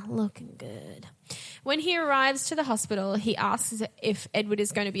 Is not looking good. When he arrives to the hospital, he asks if Edward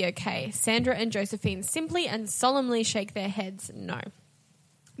is going to be okay. Sandra and Josephine simply and solemnly shake their heads no.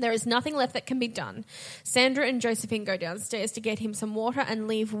 There is nothing left that can be done. Sandra and Josephine go downstairs to get him some water and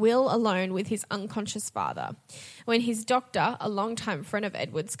leave Will alone with his unconscious father. When his doctor, a longtime friend of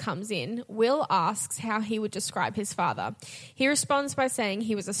Edward's, comes in, Will asks how he would describe his father. He responds by saying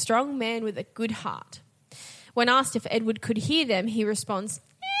he was a strong man with a good heart. When asked if Edward could hear them, he responds,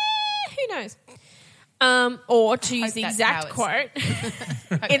 who knows? Or to use the exact quote,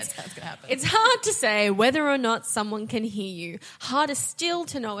 it's hard to say whether or not someone can hear you. Harder still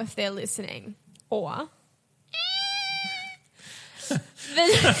to know if they're listening. Or,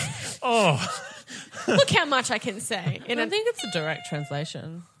 look how much I can say. I think it's a direct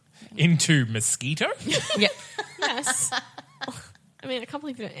translation. Into mosquito? Yeah. Yes. I mean, I can't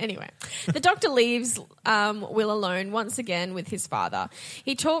believe it. Anyway, the doctor leaves Will alone once again with his father.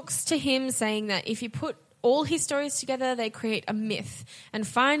 He talks to him saying that if you put all his stories together, they create a myth. And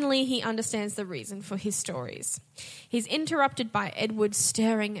finally, he understands the reason for his stories. He's interrupted by Edward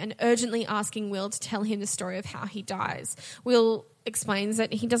staring and urgently asking Will to tell him the story of how he dies. Will explains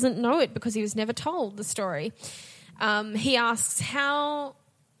that he doesn't know it because he was never told the story. He asks how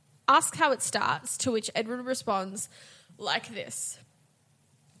it starts, to which Edward responds like this.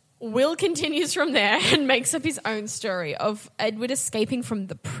 Will continues from there and makes up his own story of Edward escaping from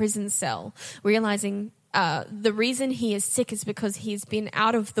the prison cell, realizing the reason he is sick is because he's been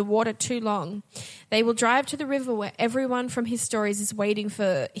out of the water too long. They will drive to the river where everyone from his stories is waiting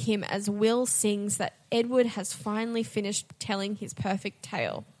for him as Will sings that Edward has finally finished telling his perfect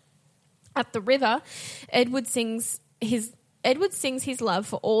tale. At the river, Edward sings his love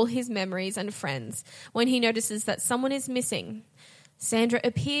for all his memories and friends when he notices that someone is missing. Sandra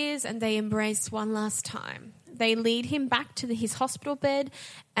appears and they embrace one last time. They lead him back to his hospital bed,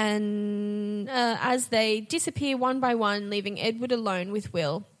 and as they disappear one by one, leaving Edward alone with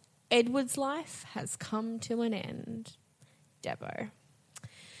Will, Edward's life has come to an end. Debo.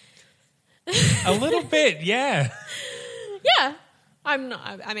 A little bit, yeah. Yeah. I'm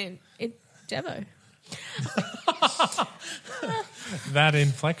not, I mean, it's Debo. That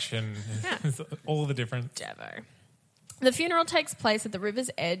inflection is all the difference. Debo. The funeral takes place at the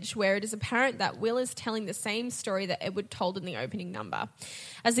river's edge, where it is apparent that Will is telling the same story that Edward told in the opening number.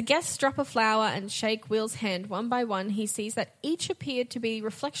 As the guests drop a flower and shake Will's hand one by one, he sees that each appeared to be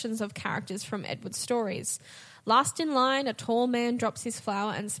reflections of characters from Edward's stories. Last in line, a tall man drops his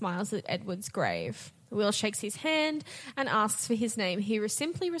flower and smiles at Edward's grave. Will shakes his hand and asks for his name. He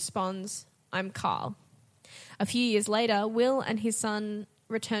simply responds, "I'm Carl." A few years later, Will and his son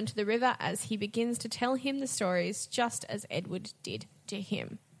return to the river as he begins to tell him the stories just as Edward did to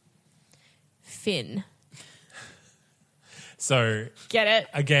him. Finn. So Get it?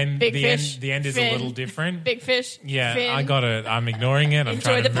 again, Big the fish, end is Finn. a little different. Big fish. Yeah, Finn. I got it. I'm ignoring it. I'm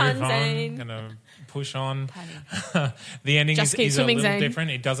Enjoy trying to the move pun, on. Zane. Gonna push on. The ending Just keep is a swimming, little Zane.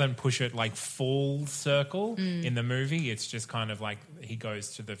 different. It doesn't push it like full circle in the movie. It's just kind of like he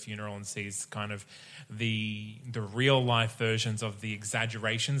goes to the funeral and sees kind of the real life versions of the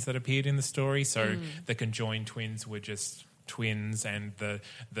exaggerations that appeared in the story. So the conjoined twins were just twins, and the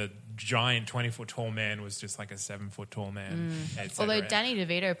giant 20-foot tall man was just like a 7-foot tall man. et cetera. Although Danny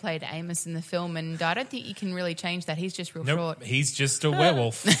DeVito played Amos in the film, and I don't think you can really change that. He's just real Nope, short. he's just a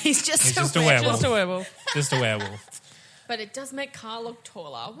werewolf. He's just a werewolf. Just a werewolf. Just a werewolf. But it does make Carl look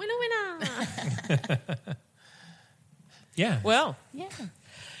taller. Winner. Yeah. Well, Yeah.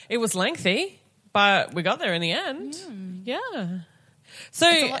 it was lengthy, but we got there in the end. Yeah. So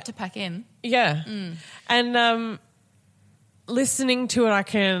It's a lot to pack in. yeah, and listening to it, I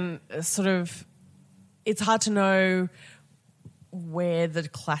can sort of. It's hard to know where the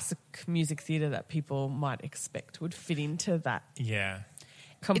classic music theatre that people might expect would fit into that Yeah.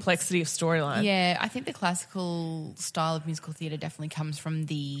 complexity of storyline. Yeah, I think the classical style of musical theatre definitely comes from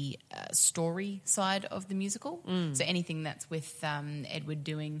the story side of the musical. So anything that's with Edward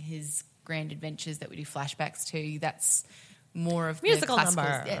doing his grand adventures that we do flashbacks to, that's more of Musical the classical.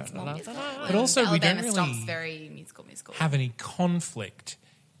 number. Yeah, it's more musical. But also we don't Alabama really Stomp's very musical. have any conflict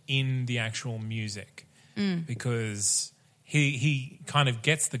in the actual music because he kind of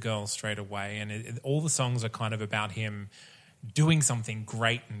gets the girl straight away, and all the songs are kind of about him doing something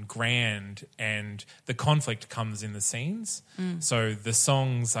great and grand, and the conflict comes in the scenes. So the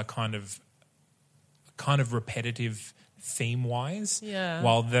songs are kind of repetitive theme wise. Yeah.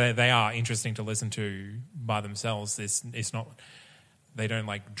 While they are interesting to listen to by themselves, it's not. They don't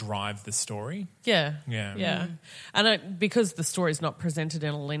like drive the story. Yeah. Yeah. Yeah. And because the story's not presented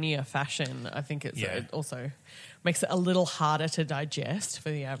in a linear fashion, I think it also makes it a little harder to digest for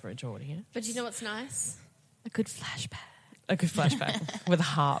the average audience. But you know what's nice? A good flashback. A good flashback with a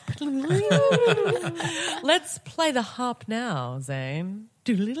harp. Let's play the harp now, Zane.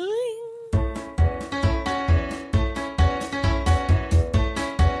 Doodle-ling.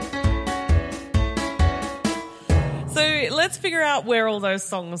 So let's figure out where all those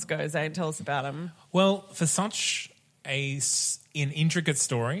songs go, Zane. Tell us about them. Well, for such an intricate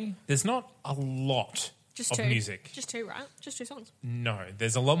story, there's not a lot Just of two. music. Just two, right? Just two songs. No,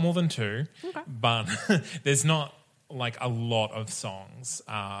 there's a lot more than two, but there's not like a lot of songs,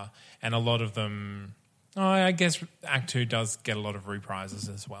 and a lot of them. Oh, I guess Act 2 does get a lot of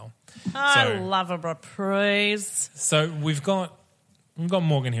reprises as well. I love a reprise. So we've got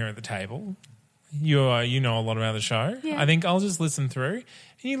Morgan here at the table. You know a lot about the show. Yeah. I think I'll just listen through and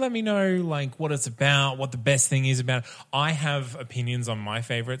you let me know like what it's about, what the best thing is about. I have opinions on my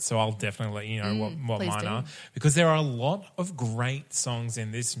favourites, so I'll definitely let you know what please mine do. are, because there are a lot of great songs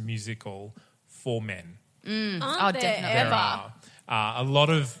in this musical for men. Aren't there definitely. There ever? are a lot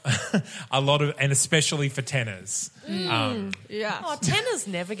of, and especially for tenors. Yeah. Oh, tenors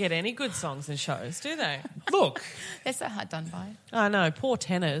never get any good songs in shows, do they? Look, They're so hard done by. I know, poor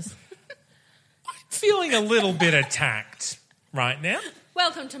tenors. feeling a little bit attacked right now.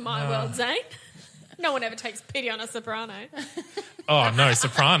 Welcome to my world, Zane. No one ever takes pity on a soprano. Oh no,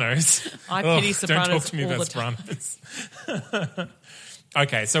 Sopranos! I pity Ugh, Sopranos Don't talk to me all about the time. Sopranos.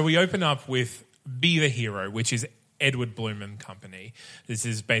 Okay, so we open up with "Be the Hero," which is Edward Bloom and Company. This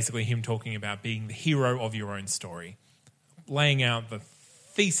is basically him talking about being the hero of your own story, laying out the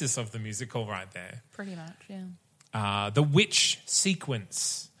thesis of the musical right there. Pretty much, yeah. The Witch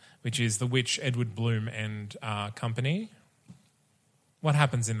sequence, which is the Witch, Edward Bloom and Company. What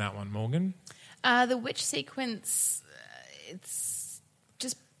happens in that one, Morgan? The witch sequence, it's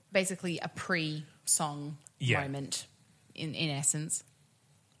just basically a pre-song Yeah. moment in essence.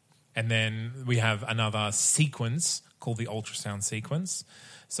 And then we have another sequence called the ultrasound sequence.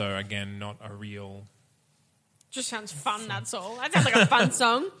 So again, not a real... Just sounds fun, that's all. That sounds like a fun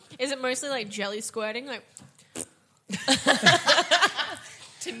song. Is it mostly like jelly squirting? Like,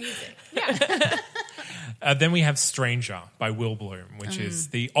 To music. yeah. Then we have Stranger by Will Bloom, which is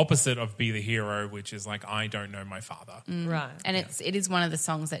the opposite of Be the Hero, which is like, I don't know my father. Right. And it is one of the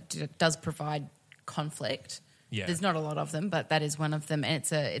songs that does provide conflict. Yeah. There's not a lot of them, but that is one of them. And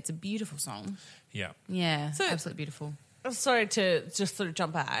it's a beautiful song. Yeah. Yeah, So- absolutely beautiful. Sorry to just sort of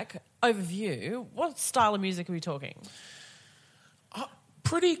jump back. Overview, what style of music are we talking?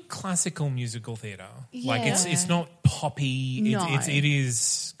 Pretty classical musical theatre. Like Yeah. it's not poppy. No. It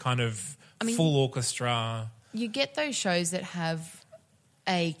is kind of mean- full orchestra. You get those shows that have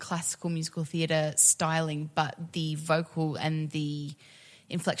a classical musical theatre styling, but the vocal and the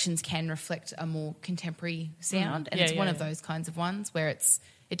inflections can reflect a more contemporary sound. And Yeah, it's one yeah, of those kinds of ones where it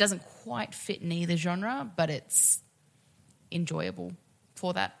doesn't quite fit in either genre, but it's enjoyable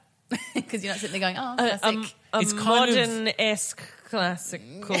for that. Because you're not sitting there going, oh, classic. It's kind of- modern-esque,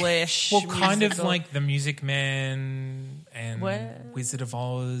 classical-ish. Well, kind of musical. like The Music Man and Well- Wizard of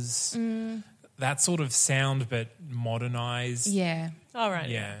Oz. That sort of sound, but modernised. Yeah. All right.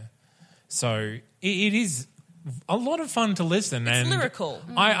 Yeah. So it is a lot of fun to listen. It's and lyrical.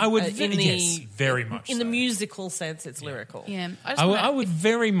 I would, In the, yes, very much In the so. musical sense, it's lyrical. Yeah. I would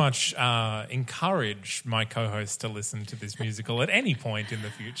very much encourage my co-host to listen to this musical at any point in the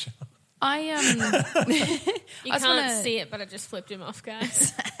future. I You I just can't wanna- see it, but I just flipped him off,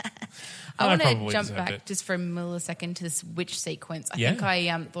 guys. I want to probably jump deserved back it. just for a millisecond to this witch sequence. I Yeah. think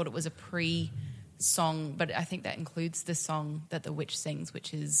I thought it was a pre-song, but I think that includes the song that the witch sings,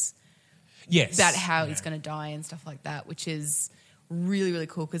 which is Yes. about how Yeah. he's going to die and stuff like that, which is really, really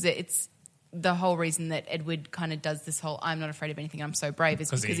cool because it's the whole reason that Edward kind of does this whole I'm not afraid of anything, I'm so brave is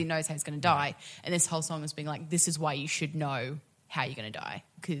 'Cause because he- he knows how he's going to die. And this whole song is being like, this is why you should know how you're going to die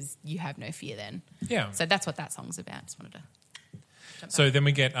because you have no fear then. Yeah. So that's what that song's about. Just wanted to jump So then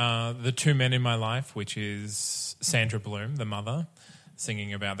we get The Two Men in My Life, which is Sandra Bloom, the mother,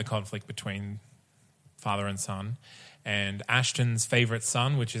 singing about the conflict between father and son. And Ashton's favourite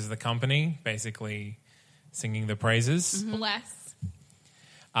son, which is The Company, basically singing the praises. Bless.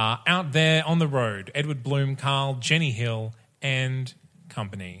 Out there on the road, Edward Bloom, Carl, Jenny Hill, and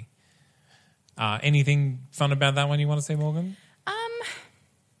Company. Anything fun about that one you want to say, Morgan?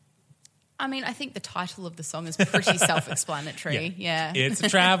 I mean, I think the title of the song is pretty self-explanatory. Yeah. It's a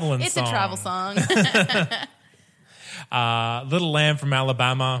traveling It's song. a travel song. Little Lamb from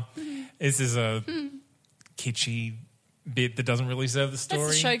Alabama. This is a kitschy bit that doesn't really serve the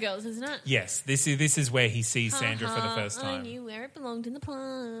story. That's the Showgirls, isn't it? Yes, this is where he sees Sandra for the first I time. knew where it belonged in the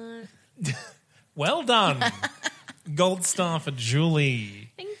plot. Well done. Gold star for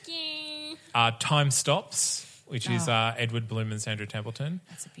Julie. Thank you. Time Stops, which is Edward Bloom and Sandra Templeton.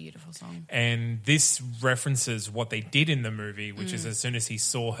 That's a beautiful song. And this references what they did in the movie, which is as soon as he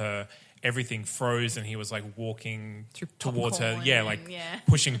saw her, everything froze and he was like walking towards her. popcorn Yeah, and- like yeah.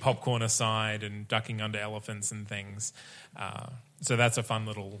 pushing popcorn aside and ducking under elephants and things. So that's a fun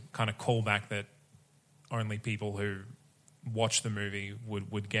little kind of callback that only people who watch the movie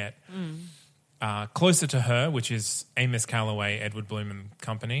would get. Closer to Her, which is Amos Calloway, Edward Bloom and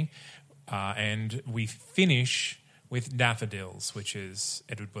Company. And we finish with Daffodils, which is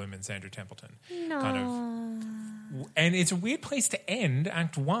Edward Bloom and Sandra Templeton. Kind of, and it's a weird place to end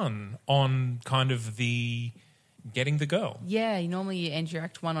Act One on kind of the getting the girl. Yeah, normally you end your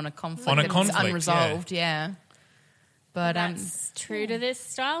act one on a conflict. On a that's conflict, unresolved, yeah. But That's true to this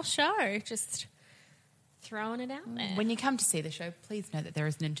style show. Just throwing it out there. when you come to see the show, please know that there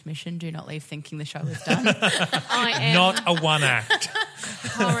is an intermission. Do not leave thinking the show is done. I am Not a one act.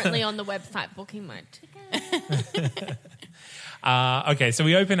 currently on the website booking mode. Okay, so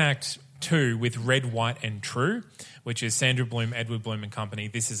we open Act Two with Red, White and True, which is Sandra Bloom, Edward Bloom and Company.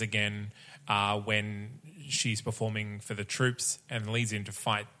 This is again when she's performing for the troops and leads into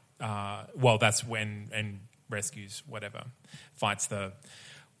fight. That's when and rescues whatever, fights the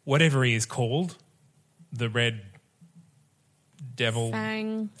whatever he is called, the Red Devil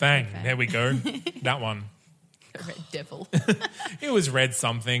Fang. Fang. There we go, that one. Red Devil. It was red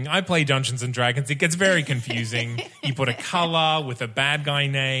something. I play Dungeons and Dragons. It gets very confusing. You put a color with a bad guy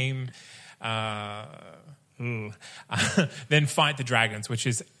name. Then Fight the Dragons, which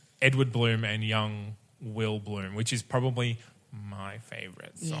is Edward Bloom and young Will Bloom, which is probably my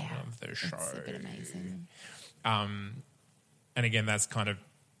favorite song Yeah, of the show. It's a bit amazing. And again, that's kind of,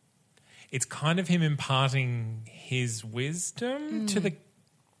 it's kind of him imparting his wisdom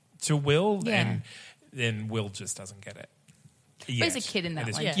to Will, Yeah. and then Will just doesn't get it. But he's a kid in that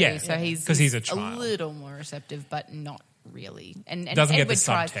one too, Yeah, so he's 'cause he's a child. little more receptive, but not really. And Doesn't get the Edward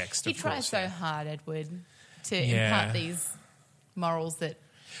tries, subtext, He of tries course, so yeah. hard, Edward, to Yeah. impart these morals that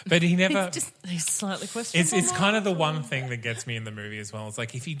But he never. it's just He's slightly questionable. It's kind of the one thing that gets me in the movie as well. It's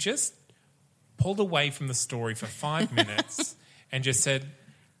like if he just pulled away from the story for 5 minutes and just said,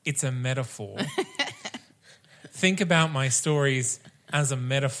 "It's a metaphor. Think about my stories as a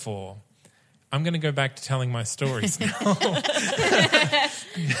metaphor." I'm going to go back to telling my stories now.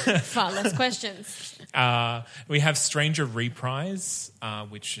 Far less questions. We have Stranger Reprise,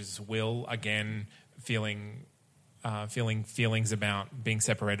 which is Will again feeling feelings about being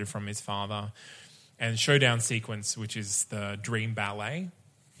separated from his father, and Showdown Sequence, which is the dream ballet.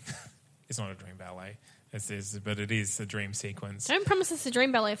 It's not a dream ballet, but it is a dream sequence. Don't promise us a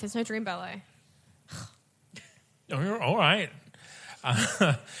dream ballet if there's no dream ballet. Oh, all right.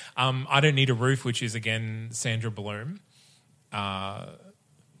 I Don't Need a Roof, which is again Sandra Bloom,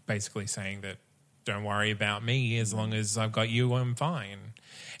 basically saying that don't worry about me as long as I've got you, I'm fine.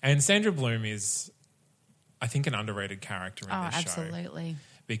 And Sandra Bloom is, I think, an underrated character in this show absolutely.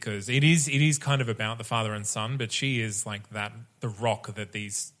 because it is kind of about the father and son, but she is like the rock that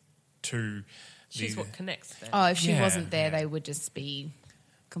these two. She's what connects them. Oh, if she Yeah, wasn't there, yeah. they would just be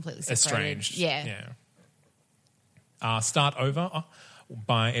completely separated. Estranged. Yeah. Start Over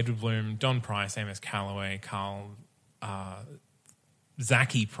by Edward Bloom, Don Price, Amos Calloway, Carl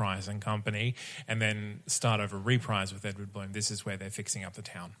Zaki Price and Company, and then Start Over Reprise with Edward Bloom. This is where they're fixing up the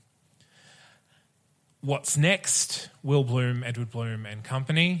town. What's Next? Will Bloom, Edward Bloom and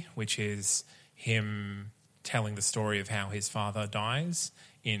Company, which is him telling the story of how his father dies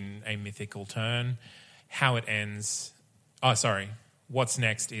in a mythical turn. How it ends... Oh, sorry. What's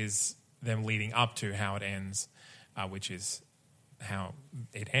Next is them leading up to how it ends, which is how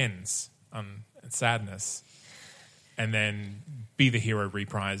it ends on sadness. And then Be the Hero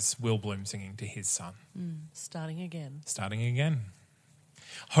reprise, Will Bloom singing to his son. Starting again. Starting again.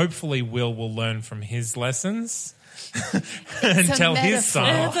 Hopefully Will learn from his lessons and tell his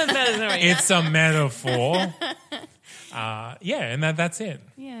son. It's a metaphor. And that's it.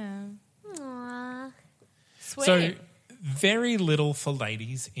 Yeah. Aww. Sweet. So very little for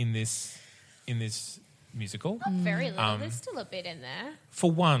ladies in this musical. Not very little. There's still a bit in there.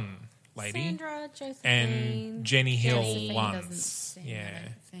 For one lady. Sandra, Josephine. And Jenny Hill Josephine once. doesn't sing, Yeah. I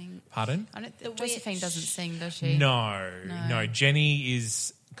don't think. Pardon? Josephine doesn't sing, does she? No. Jenny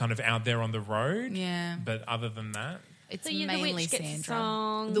is kind of out there on the road. Yeah. But other than that, It's The mainly Witch gets a Sandra.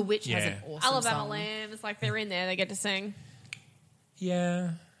 song. The Witch has Yeah. an awesome Alabama song. Lambs, like they're in there, they get to sing.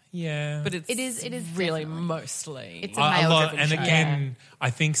 yeah. But It is really definitely. mostly. It's a male-driven and show. again, I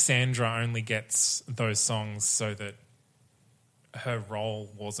think Sandra only gets those songs so that her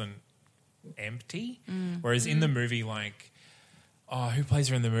role wasn't empty. Whereas in the movie, like, who plays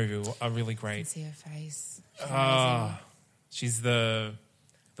her in the movie? A really I can great. see her face. She's amazing. She's the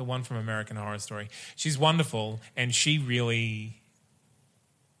one from American Horror Story. She's wonderful, and she really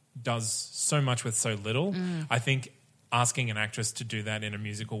does so much with so little. I think asking an actress to do that in a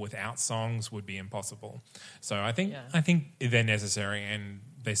musical without songs would be impossible. So I think they're necessary and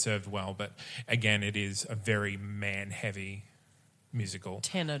they served well. But again, it is a very man-heavy musical.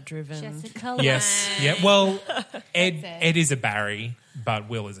 tenor driven. Jessica Yes, Lange. yeah. Well, Ed is a Barry, but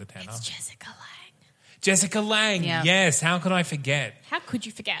Will is a tenor. Jessica Lange. Jessica Lange. Yeah. Yes. How could I forget? How could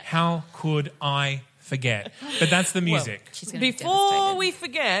you forget? How could I forget? But that's the music. She's going to be Before devastated. we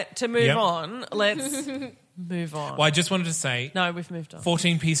forget to move Yep. on, let's move on. Well, I just wanted to say, No, we've moved on.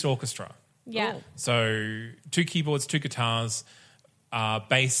 14-piece orchestra. Yeah. So 2 keyboards, 2 guitars,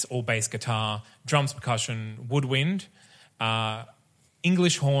 bass or bass guitar, drums, percussion, woodwind,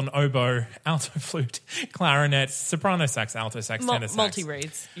 English horn, oboe, alto flute, clarinet, soprano sax, alto sax, tenor sax.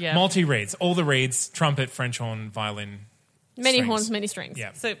 Multi-reeds. Yeah. Multi-reeds. All the reeds, trumpet, French horn, violin. Many strings. horns, many strings.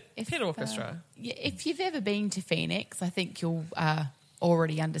 Yeah. So, pit orchestra. If you've ever been to Phoenix, I think you'll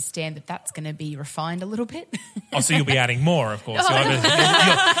already understand that that's going to be refined a little bit. Oh, so you'll be adding more, of course.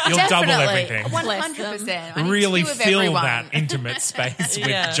 You'll double everything. 100%. I need Really 2 of fill everyone. that intimate space with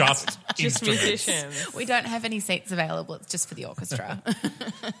Yeah. just Just instruments. musicians. We don't have any seats available. It's just for the orchestra.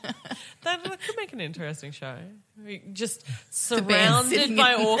 That could make an interesting show. We just band surrounded sitting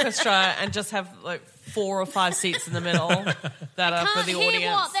by in- orchestra and just have like 4 or 5 seats in the middle that are for Can't the hear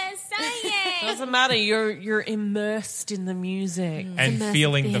audience. what they're saying. Doesn't matter. You're immersed in the music. And Immersive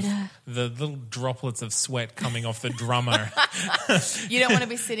feeling theatre. the little droplets of sweat coming off the drummer. You don't want to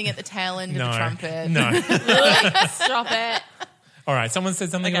be sitting at the tail end No. of the trumpet. No. Stop it. All right, someone said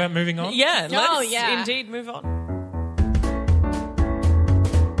something about moving on? Yeah, Oh, let's yeah. indeed move on.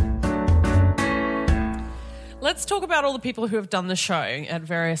 Let's talk about all the people who have done the show at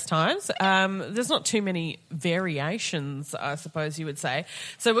various times. There's not too many variations, I suppose you would say.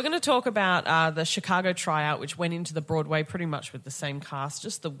 So we're going to talk about the Chicago tryout, which went into the Broadway pretty much with the same cast,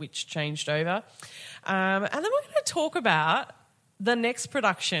 just the witch changed over. And then we're going to talk about the next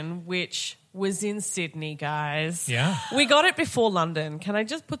production, which was in Sydney, guys. Yeah. We got it before London. Can I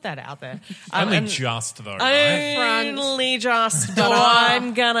just put that out there? Only and- just, though, right? only just, but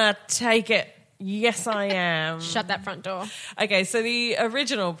I'm gonna take it. Yes, I am. Shut that front door. Okay, so the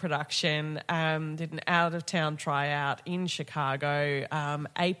original production did an out-of-town tryout in Chicago,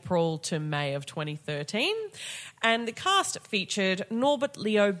 April to May of 2013. And the cast featured Norbert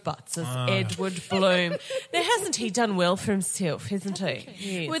Leo Butz as Edward Bloom. Now, hasn't he done well for himself, hasn't he?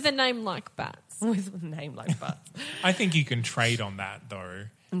 Yes. With a name like Bats. With a name like Butz. I think you can trade on that, though.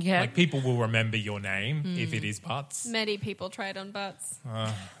 Yeah. Like, people will remember your name if it is Butts. Many people trade on Butts.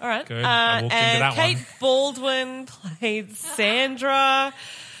 All right. Good. I walked into and that Kate one. Baldwin played Sandra.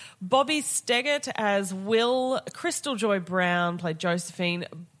 Bobby Steggert as Will. Crystal Joy Brown played Josephine.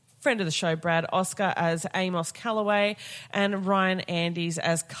 Friend of the show, Brad Oscar as Amos Calloway. And Ryan Andes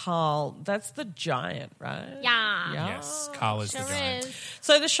as Carl. That's the giant, right? Yeah. Yes, Carl is Sure the giant. is.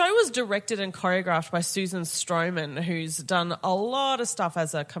 So the show was directed and choreographed by Susan Stroman, who's done a lot of stuff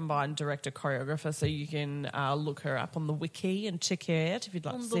as a combined director-choreographer, so you can look her up on the wiki and check her out if you'd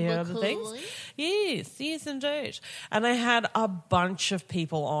like to see her other things. Yes, indeed. And they had a bunch of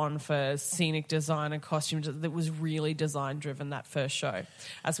people on for scenic design and costumes. That was really design-driven, that first show,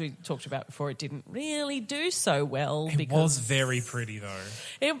 as we we talked about before, it didn't really do so well. It was very pretty, though.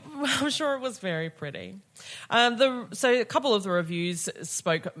 I'm sure it was very pretty. So a couple of the reviews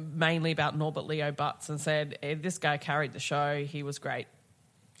spoke mainly about Norbert Leo Butz and said, this guy carried the show. He was great.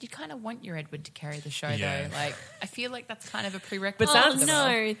 You kind of want your Edward to carry the show, Yeah. though. Like, I feel like that's kind of a prerequisite. But Oh, that's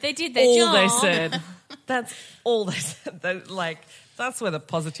no, they did their all job. they said. That's all they said. That's where the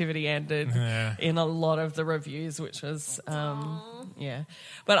positivity ended in a lot of the reviews, which was, yeah.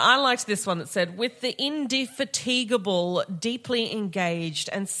 But I liked this one that said, with the indefatigable, deeply engaged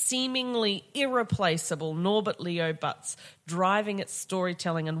and seemingly irreplaceable Norbert Leo Butz driving its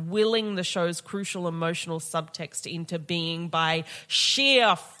storytelling and willing the show's crucial emotional subtext into being by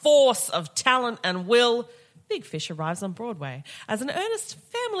sheer force of talent and will, Big Fish arrives on Broadway as an earnest,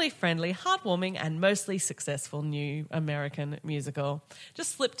 family-friendly, heartwarming and mostly successful new American musical.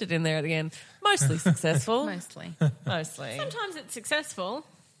 Just slipped it in there at the end. Mostly successful. Mostly. Mostly. Sometimes it's successful.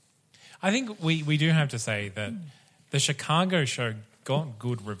 I think we do have to say that the Chicago show got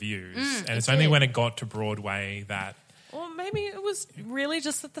good reviews, and it's only when it got to Broadway that... Or maybe it was really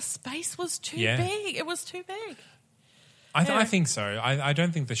just that the space was too Yeah. big. It was too big. I think so. I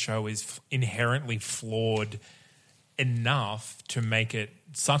don't think the show is inherently flawed enough to make it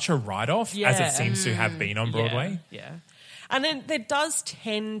such a write-off as Yeah. it seems to have been on Broadway. Yeah. And then there does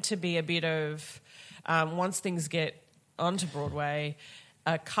tend to be a bit of, once things get onto Broadway,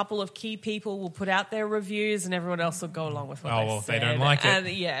 a couple of key people will put out their reviews and everyone else will go along with what Oh, they well, if said. they don't like it. And,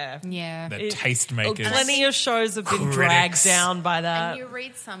 yeah. Yeah. The It- tastemakers. Plenty of shows have been dragged Critics. down by that. And you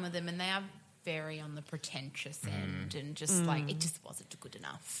read some of them and they are very on the pretentious end and just like, it just wasn't good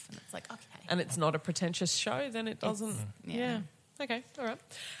enough. And it's like, okay. And it's not a pretentious show, then it doesn't. yeah. Okay, all right.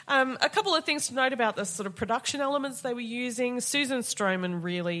 A couple of things to note about the sort of production elements they were using. Susan Stroman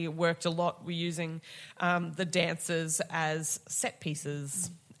really worked a lot with using the dancers as set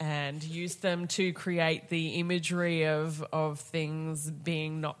pieces and used them to create the imagery of things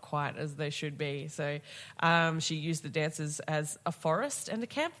being not quite as they should be. So she used the dancers as a forest and a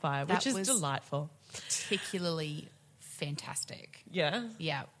campfire, That which is was- delightful. Particularly fantastic. Yeah.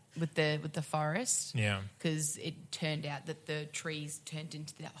 Yeah. With the forest. Yeah. Because it turned out that the trees turned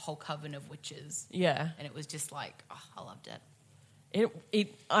into that whole coven of witches. Yeah. And it was just like, oh, I loved it.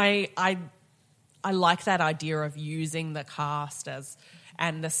 I like that idea of using the cast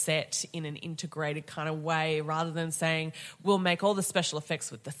and the set in an integrated kind of way rather than saying we'll make all the special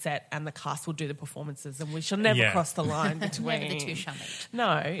effects with the set and the cast will do the performances and we shall never Yeah. cross the line between. Never the two shall meet.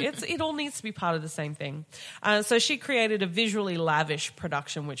 No, it all needs to be part of the same thing. So she created a visually lavish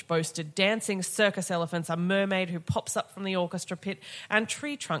production which boasted dancing circus elephants, a mermaid who pops up from the orchestra pit, and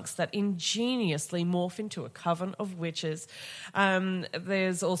tree trunks that ingeniously morph into a coven of witches.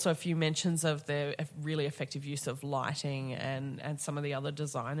 There's also a few mentions of the really effective use of lighting and some of the other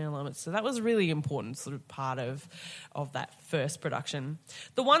design elements. So that was a really important sort of part of that first production.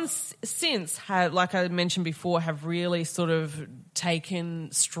 The ones since, like I mentioned before, have really sort of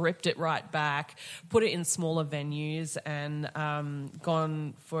stripped it right back, put it in smaller venues and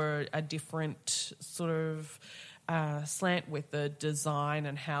gone for a different sort of slant with the design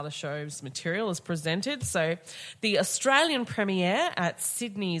and how the show's material is presented. So the Australian premiere at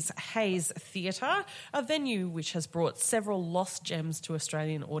Sydney's Hayes Theatre, a venue which has brought several lost gems to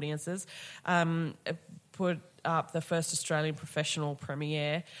Australian audiences, put up the first Australian professional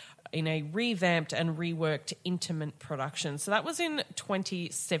premiere in a revamped and reworked intimate production. So that was in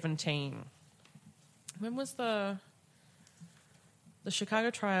 2017. When was the Chicago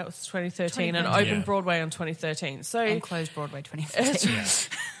tryout? Was 2013 and 2013. opened Yeah. Broadway on 2013. So And closed Broadway 2015.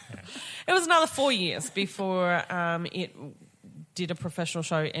 it was another 4 years before it did a professional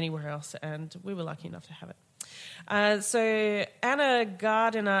show anywhere else, and we were lucky enough to have it. So Anna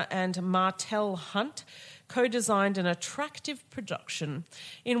Gardiner and Martell Hunt co-designed an attractive production.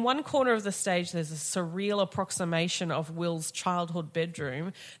 In one corner of the stage, there's a surreal approximation of Will's childhood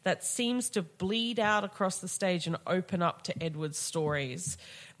bedroom that seems to bleed out across the stage and open up to Edward's stories.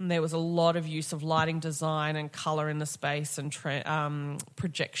 And there was a lot of use of lighting design and colour in the space and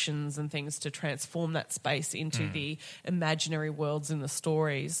projections and things to transform that space into the imaginary worlds in the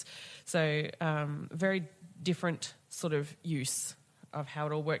stories. So very different sort of use of how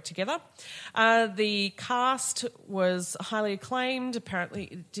it all worked together. The cast was highly acclaimed. Apparently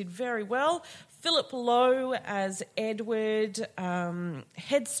it did very well. Philip Lowe as Edward,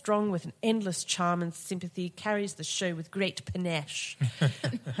 headstrong with an endless charm and sympathy, carries the show with great panache.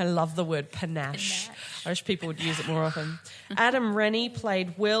 I love the word panache. I wish people would use it more often. Adam Rennie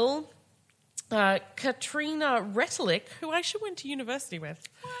played Will. Katrina Rettelick, who I actually went to university with.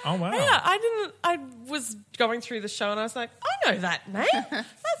 Oh, wow. Yeah, I was going through the show and I was like, I know that name. That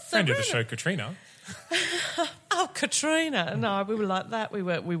Friend of the show, Katrina. Oh, Katrina. No, we were like that. We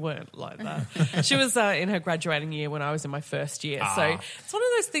weren't like that. She was in her graduating year when I was in my first year. So it's one of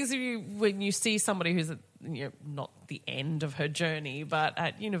those things when you see somebody who's at, not the end of her journey, but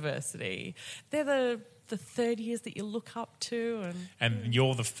at university, they're the third years that you look up to. And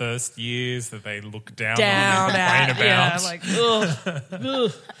you're the first years that they look down Down on and at, complain about. yeah, like, ugh,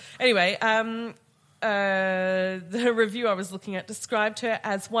 ugh. Anyway, the review I was looking at described her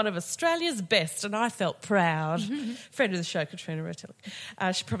as one of Australia's best, and I felt proud. Friend of the show, Katrina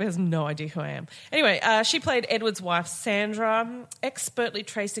Retillick. She probably has no idea who I am. Anyway, she played Edward's wife, Sandra, expertly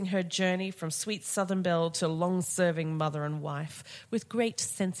tracing her journey from sweet Southern belle to long-serving mother and wife with great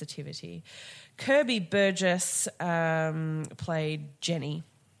sensitivity. Kirby Burgess played Jenny.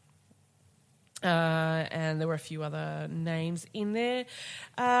 And there were a few other names in there.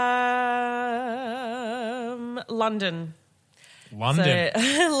 London. London.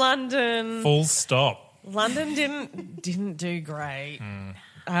 So, London. Full stop. London didn't do great.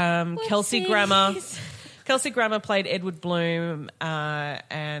 Kelsey Grammer. Kelsey Grammer played Edward Bloom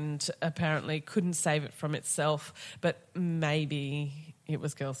and apparently couldn't save it from itself, but maybe it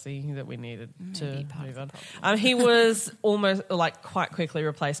was Kelsey that we needed to move on. He was almost quite quickly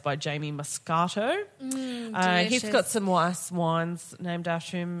replaced by Jamie Moscato. He's got some nice wines named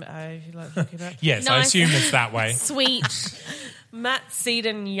after him. If you like thinking about. Yes, I Nice. assume it's that way. Sweet. Matt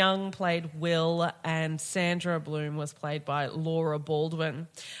Seaton Young played Will, and Sandra Bloom was played by Laura Baldwin.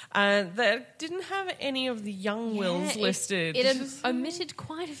 They didn't have any of the young Wills listed. It omitted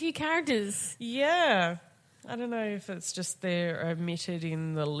quite a few characters. Yeah. I don't know if it's just they're omitted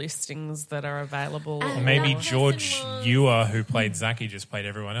in the listings that are available. Or maybe That George person was- Ewer, who played Zaki, just played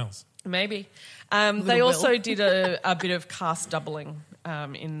everyone else. Maybe. They also did a bit of cast doubling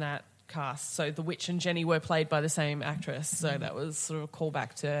in that cast. So The Witch and Jenny were played by the same actress. So that was sort of a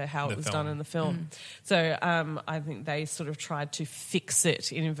callback to how The it was film. done in the film. So I think they sort of tried to fix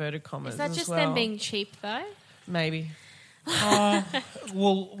it in inverted commas. Is that as just well. them being cheap, though? Maybe. Well,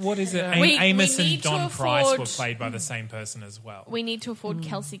 what is it? We Amos and need to Don Price afford- were played by the same person as well. We need to afford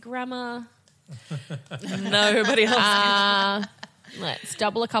Kelsey Grammer. Nobody else. Let's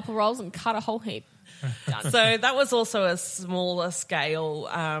double a couple rolls and cut a whole heap. So that was also a smaller scale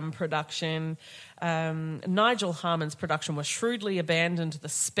production. Nigel Harmon's production was shrewdly abandoned the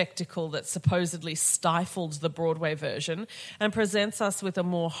spectacle that supposedly stifled the Broadway version and presents us with a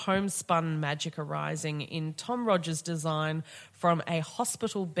more homespun magic arising in Tom Rogers' design from a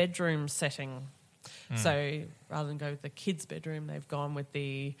hospital bedroom setting. So rather than go with the kids' bedroom, they've gone with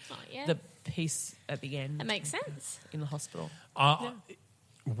the piece at the end. That makes sense. In the hospital.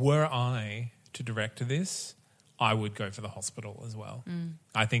 Were I to direct this, I would go for the hospital as well.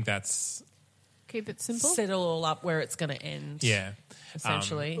 I think that's... Keep it simple. Set it all up where it's going to end. Yeah.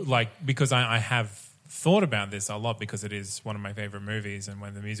 Essentially. Because I have thought about this a lot because it is one of my favourite movies, and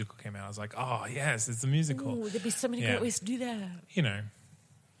when the musical came out, I was like, oh, yes, it's a musical. Ooh, there'd be so many Yeah. great ways to do that. You know,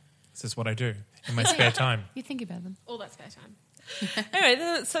 this is what I do in my spare time. You think about them. All that spare time.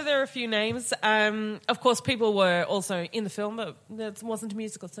 Anyway, so there are a few names. Of course, people were also in the film, but it wasn't a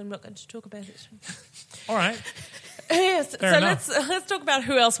musical, so I'm not going to talk about it. All right. Yes, Fair so enough. let's talk about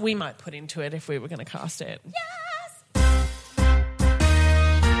who else we might put into it if we were going to cast it.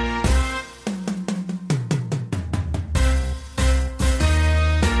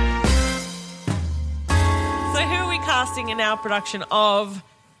 So who are we casting in our production of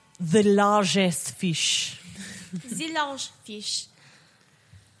The Largesse Fish? Zillange fish.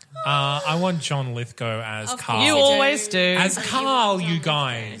 I want John Lithgow as Carl. You always do. As Carl, you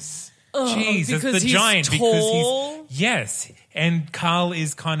guys. Jeez, as because the he's giant. tall? Because he's... Yes, and Carl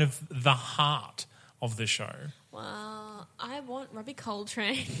is kind of the heart of the show. Well, I want Robbie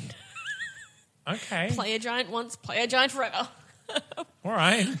Coltrane. Okay. Play a giant once, play a giant forever. All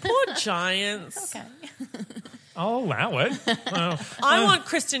right. Poor giants. Okay. I'll allow it. Well, I want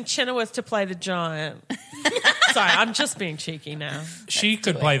Kristen Chenoweth to play the giant. Sorry, I'm just being cheeky now. she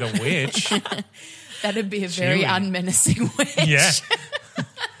could play the witch. That'd be a very would. unmenacing witch. Yeah.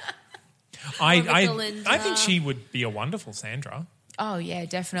 I Belinda. think she would be a wonderful Sandra. Oh, yeah,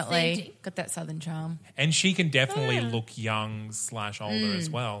 definitely. Sandy. Got that southern charm. And she can definitely look young / older as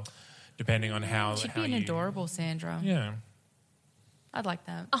well, depending on how She'd how be an you- adorable Sandra. Yeah. I'd like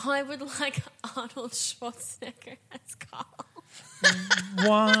that. I would like Arnold Schwarzenegger as Carl.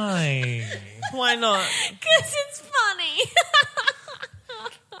 Why? Why not? Because it's funny.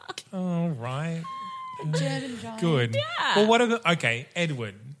 All right. German giant. Good. Well, what are the... Okay,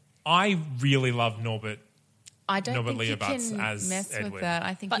 Edward. I really love Norbert I don't Norbert think you Liebertz can as mess Edward. with that.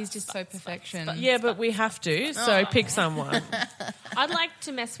 I think he's just so perfection. Yeah, but we have to, so pick someone. I'd like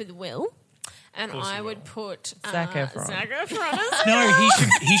to mess with Will, and course I you would will. put Zac Efron. Zac Efron as No,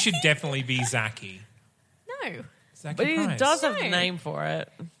 he should definitely be Zachy. No. Zachy But he Price. does have No. a name for it.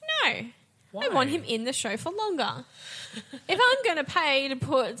 No. Why? I want him in the show for longer. If I'm going to pay to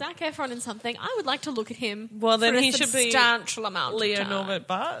put Zac Efron in something, I would like to look at him Well, then for a he should be substantial amount Leo of time. Norbert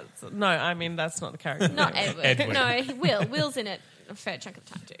Bartz? No, I mean, that's not the character. Not name. Edward. Edward. No, he will. Will's in it a fair chunk of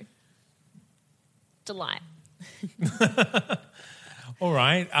the time too. Delight. All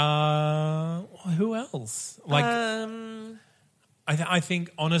right. Who else? Like, I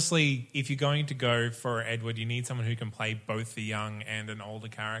think, honestly, if you're going to go for Edward, you need someone who can play both the young and an older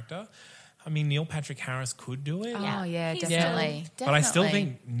character. I mean, Neil Patrick Harris could do it, Oh, yeah, He's definitely. but I still Definitely.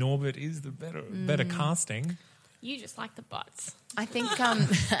 think Norbert is the better casting. You just like the butts. I think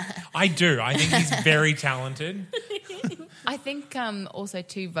I do. I think he's very talented. also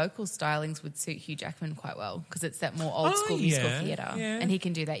too vocal stylings would suit Hugh Jackman quite well because it's that more old school yeah, musical theatre, yeah. and he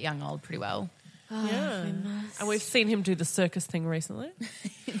can do that young old pretty well. Yeah. And we've seen him do the circus thing recently.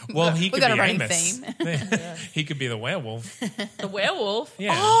 Well, he We could got be a running Amos. theme. He could be the werewolf. The werewolf.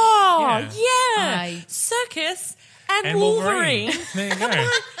 Yeah. Oh, Yeah. yeah. Circus and, And Wolverine. There you go.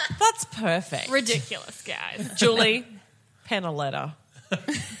 That's perfect. Ridiculous, guys. Julie, pen a letter.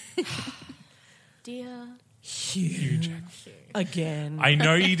 Dear. Huge. Again. I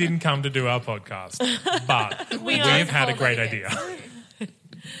know you didn't come to do our podcast, but we have had a great idea.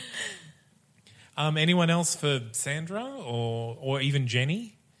 Anyone else for Sandra or even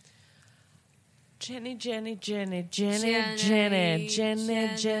Jenny? Jenny.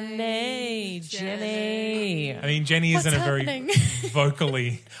 Jenny. I mean, Jenny isn't a very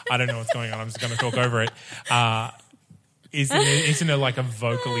vocally. I don't know what's going on. I'm just going to talk over it. Isn't it like a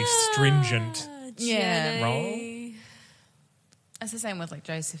vocally stringent Yeah. role? It's the same with like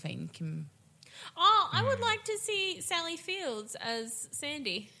Josephine. Kim. Oh, I would like to see Sally Fields as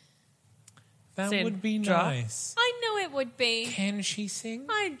Sandy. That Sandra. would be nice. I know it would be. Can she sing?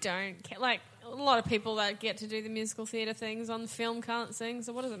 I don't care. Like, a lot of people that get to do the musical theatre things on film can't sing,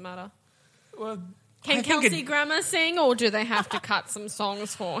 so what does it matter? Well, Can I think Kelsey Grammer sing, or do they have to cut some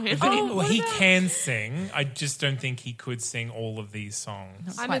songs for him? well, he can sing. I just don't think he could sing all of these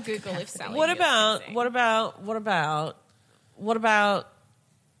songs. I'm a Google if Sally What Fields about can sing. what about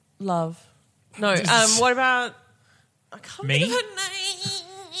Love? No, what about I can't Me? think of her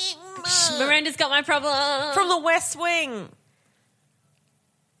name. Miranda's got my problem. From the West Wing.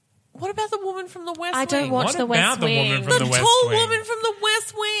 What about the woman from the West Wing? I don't watch What the West about the Wing. woman from the the West tall Wing? woman from the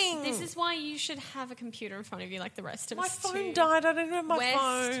West Wing. This is why you should have a computer in front of you like the rest of my us. phone too. died. I don't have my West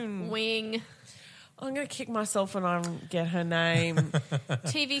phone. Wing I'm going to kick myself when I get her name.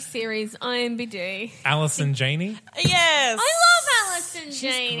 TV series IMBD. Alison Janney? Yes. I love Alison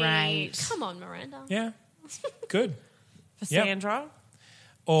Janney. great. Come on, Miranda. Yeah. Good. For Yep. Sandra.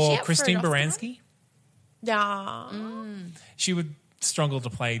 Or She up for Christine an Oscar? Baranski? Yeah. She would struggle to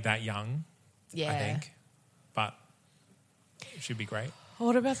play that young, Yeah. I think. But she'd be great.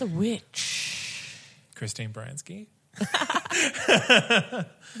 What about the witch? Christine Baranski?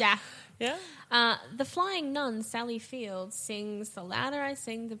 Yeah. Yeah. The Flying Nun, Sally Fields, sings "The louder I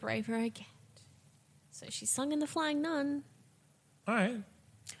sing, the braver I get." So she sung in The Flying Nun. All right.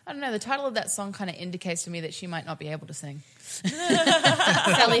 I don't know. The title of that song kind of indicates to me that she might not be able to sing.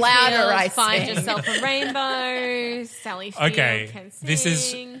 Sally louder Fields, I Find sing. Yourself a Rainbow. Sally Fields Okay. can sing. This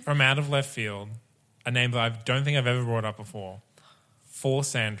is from out of left field. A name that I don't think I've ever brought up before. For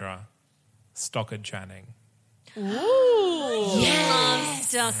Sandra, Stockard Channing. Love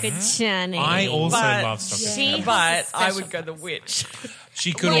Stockard Channing. I also But love Stockard she- Channing. But has a I would go the witch.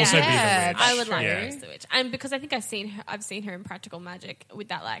 She could Yeah. also be the Yeah, witch. I would like Yeah. her as the witch, and because I think I've seen her in Practical Magic with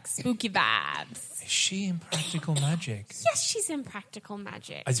that like spooky vibes. Is she in Practical Magic? Yes, she's in Practical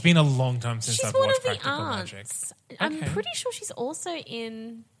Magic. It's been a long time since She's I've one watched of the Practical Magic. aunts. I'm Okay. pretty sure she's also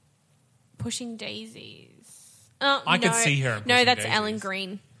in Pushing Daisies. I could see her in No, Pushing that's Daisies. Ellen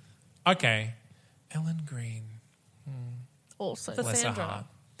Green. Okay. Ellen Green. Also, For Bless her Sandra. heart.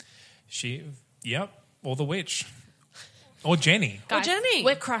 Yep. Or the witch. Or Jenny. guys, Jenny.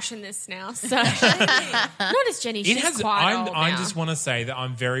 we're crushing this now. So not as Jenny. She's quite old I now. just want to say that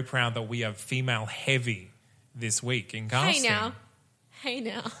I'm very proud that we are female heavy this week in casting. Hey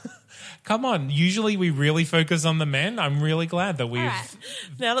now. Come on. Usually we really focus on the men. I'm really glad that we've. All right.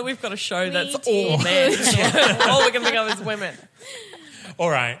 Now that we've got a show that's did all men, all we can think of is women. All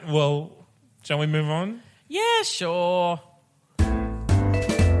right. Well, shall we move on? Yeah, sure.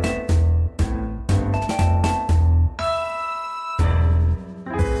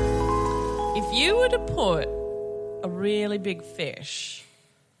 If you were to put a really big fish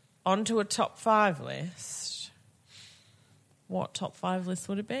onto a top 5 list, what top 5 list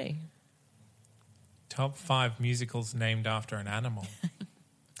would it be? Top 5 musicals named after an animal.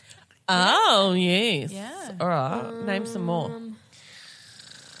 Oh, yes. Yeah. All right. Name some more.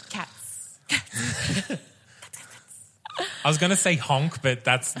 Cats. I was going to say honk, but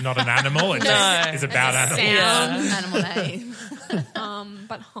that's not an animal. It just is about animals. Sound. Animal name.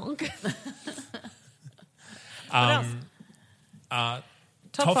 But honk.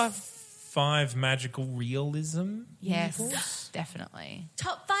 Top 5 magical realism. Yes, definitely.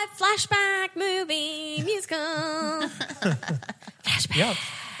 Top 5 flashback movie musical. Flashback. Yeah.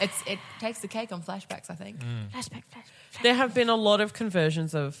 It takes the cake on flashbacks, I think. Flashback. There have been a lot of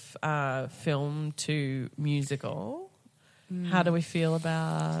conversions of film to musical. How do we feel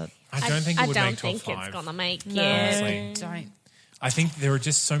about? I don't think it would make top 5. it's gonna make No. it. Honestly. Don't. I think there are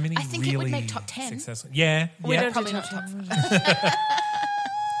just so many I think really it would make top 10. successful. Yeah. We yeah. don't Probably do not top 5.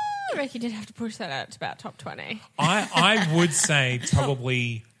 I reckon you'd have to push that out to about top 20. I would say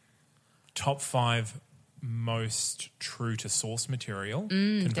probably top 5 most true to source material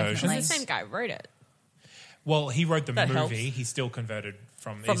conversions. definitely. The same guy wrote it. Well, he wrote the That movie. helps. He still converted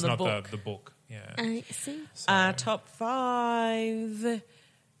from From it's the not book. the book. Yeah. I see. Top 5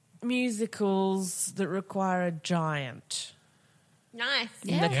 musicals that require a giant Nice.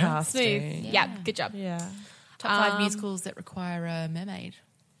 in the Yeah. casting. Smooth. Yeah, good job. Yeah. Top 5 musicals that require a mermaid.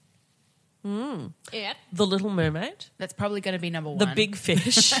 Yeah. The Little Mermaid. That's probably going to be number 1. The Big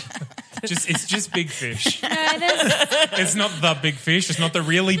Fish. It's just big fish. No, there's, It's not the big fish. It's not the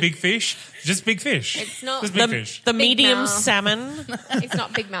really big fish. Just big fish. It's not just big fish. the medium Mouth. salmon. it's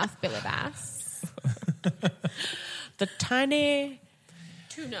not Big Mouth Billy Bass. The tiny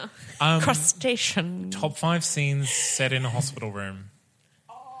Tuna. crustacean. Top 5 scenes set in a hospital room.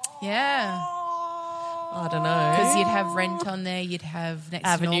 Yeah. I don't know. Because you'd have Rent on there, you'd have Next to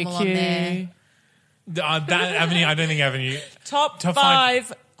Avenue Normal on there. Q. That Avenue. I don't think Avenue. Top Top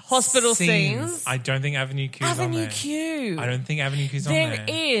 5 hospital scenes. I don't think Avenue Q is on Avenue there. Q. I don't think Avenue Q's on There there.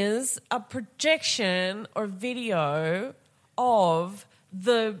 is a projection or video of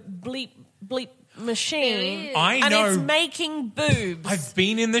the bleep machine. There is. I and know. it's making boobs. I've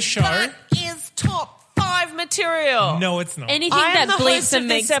been in the show. That is top 5 material. No, it's not. Anything I am that the bleeps host and of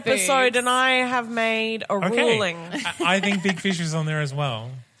makes this episode, boobs. and I have made a Okay. ruling. I think Big Fish is on there as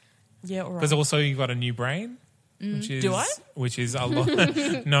well. Yeah, all right. Because also you've got A New Brain. Which is, Do I? Which is a lot.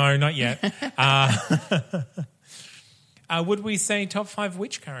 No, not yet. Would we say top 5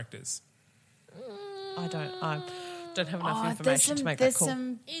 witch characters? I don't have enough Oh, information to make that there's call.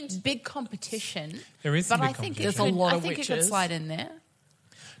 some big competition. There is some But big I think it competition. There's a lot I of think it could witches. slide in there.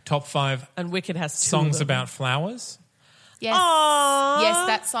 Top 5 And Wicked has 2 songs of them. about flowers. Yes. Aww. Yes,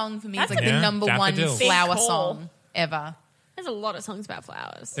 that song for me is like Yeah, the number 1 Daffodils. flower Big call. song ever. There's a lot of songs about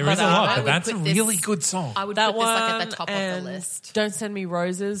flowers. There is a I lot, but would that's a put this- really good song. I would That put this like at one the top of and the list. Don't Send Me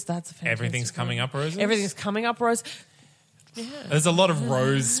Roses. That's a fantastic Everything's one. Coming Up Roses. Everything's Coming Up Rose. There's a lot of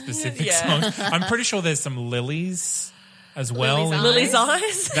rose specific Yeah. songs. I'm pretty sure there's some lilies as well. Lilies' in Eyes.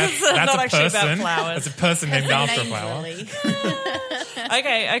 Lily's Eyes. That's not a actually person. about flowers. That's a person named after a flower.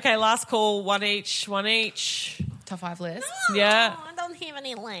 Okay. Last call. One each. Top 5 list. Yeah. I don't have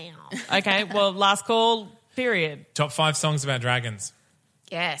any lamb. Okay. Well, last call. Period. Top 5 songs about dragons.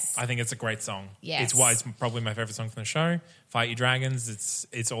 Yes. I think it's a great song. Yes. It's why it's probably my favorite song from the show. Fight Your Dragons.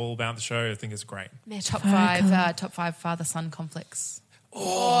 It's all about the show. I think it's great. Top 5 father-son conflicts.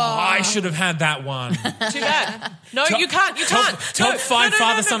 I should have had that one. Too bad. No, you can't. You can't. Top No, 5 no,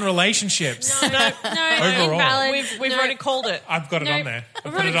 father-son relationships. No. Overall. Invalid. We've already called it. I've got it No, on there. I've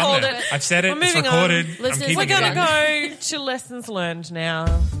we've put already it on called there. it. I've said it. We're It's moving on. recorded. I'm Listeners, keeping We're it going in. to go to lessons learned now.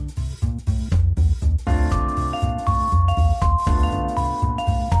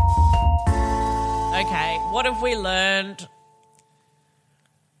 Okay, what have we learned?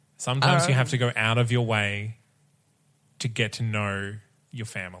 Sometimes you have to go out of your way to get to know your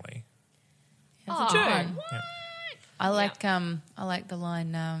family. That's a good one. Yeah. I like the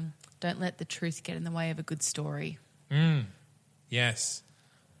line, don't let the truth get in the way of a good story. Yes.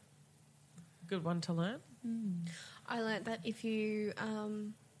 Good one to learn. I learnt that if you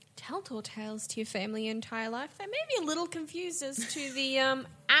tell tall tales to your family your entire life, they may be a little confused as to the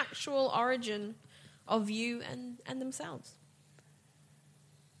actual origin of you and themselves.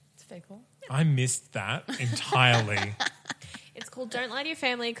 It's very cool. I missed that entirely. It's called Don't Lie to Your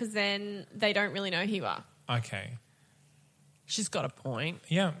Family because then they don't really know who you are. Okay. She's got a point.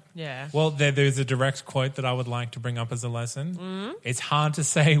 Yeah. Yeah. Well, there's a direct quote that I would like to bring up as a lesson. It's hard to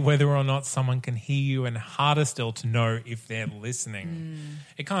say whether or not someone can hear you, and harder still to know if they're listening.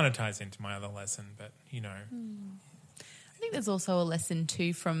 It kind of ties into my other lesson, but, think there's also a lesson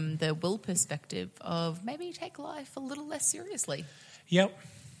too from the Will perspective of maybe take life a little less seriously. Yep.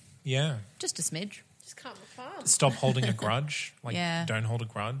 Yeah. Just a smidge. Just can't be fun. Stop holding a grudge. Like, Yeah. don't hold a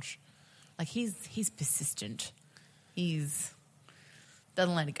grudge. Like he's persistent. He's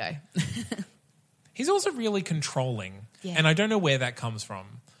doesn't let it go. He's also really controlling. Yeah. And I don't know where that comes from.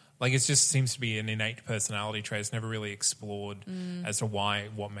 Like, it just seems to be an innate personality trait. It's never really explored as to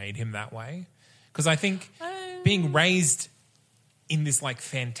what made him that way. Because I think being raised in this, like,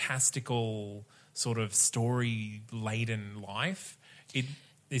 fantastical sort of story-laden life, it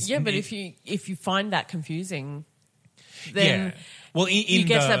is... Yeah, but if you find that confusing, then yeah. Well, you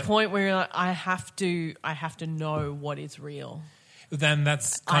get to that point where you're like, I have to know what is real. Then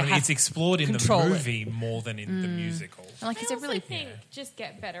that's kind of... have It's explored in the control it. movie more than in the musical. And like I it's a also really think just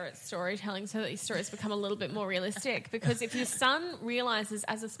get better at storytelling so that these stories become a little bit more realistic. Because if your son realizes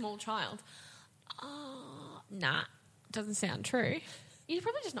as a small child, doesn't sound true, you're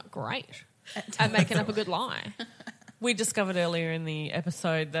probably just not great at making up a good lie. We discovered earlier in the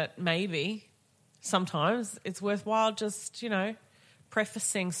episode that maybe sometimes it's worthwhile just,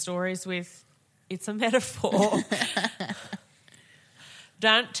 prefacing stories with, it's a metaphor.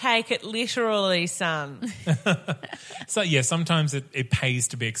 Don't take it literally, son. So, yeah, sometimes it pays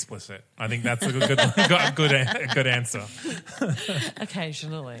to be explicit. I think that's a good answer.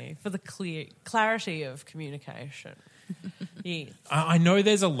 Occasionally, for the clarity of communication. Yes. I know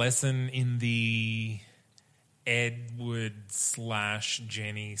there's a lesson in the Edward /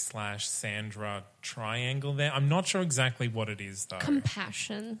 Jenny / Sandra triangle there. I'm not sure exactly what it is, though.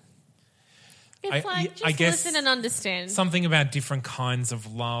 Compassion. It's I guess listen and understand. something about different kinds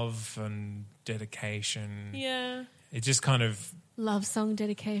of love and dedication. Yeah. It just kind of... Love song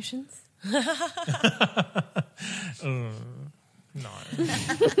dedications. No.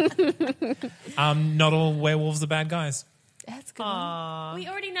 Not all werewolves are bad guys. that's good. We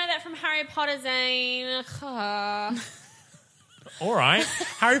already know that from Harry Potter, Zane. All right.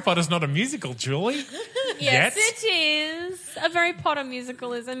 Harry Potter's not a musical, Julie. Yes, Yet. it is. A Harry Potter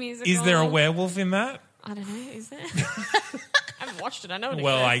musical is a musical. Is there a werewolf in that? I don't know. Is there? I haven't watched it. I know it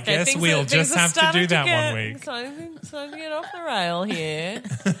Well, I exists. guess Things we'll are- just things are have to starting do that get- one week. Starting to get off the rail here.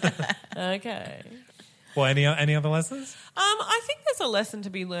 Okay. Well, any other lessons? I think there's a lesson to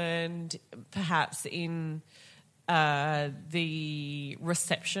be learned, perhaps in the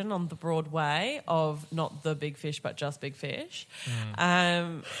reception on the Broadway of not The Big Fish, but just Big Fish.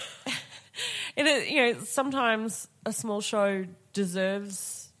 Sometimes a small show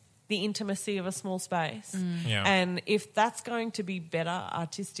deserves the intimacy of a small space, Yeah. and if that's going to be better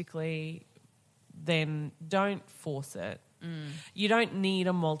artistically, then don't force it. You don't need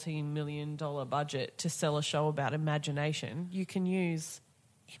a multi-million-dollar budget to sell a show about imagination. You can use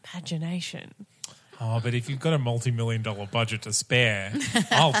imagination. Oh, but if you've got a multi-million-dollar budget to spare,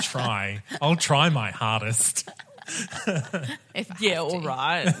 I'll try. I'll try my hardest. Yeah, all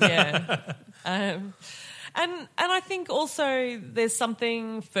right. Yeah. And I think also there's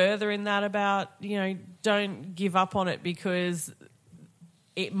something further in that about, don't give up on it because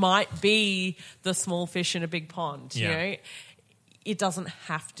it might be the small fish in a big pond, Yeah. It doesn't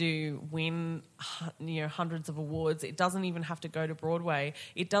have to win, hundreds of awards. It doesn't even have to go to Broadway.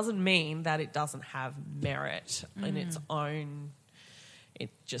 It doesn't mean that it doesn't have merit in its own.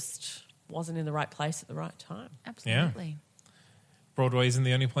 It just wasn't in the right place at the right time. Absolutely. Broadway isn't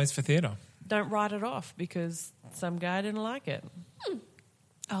the only place for theatre. Don't write it off because some guy didn't like it.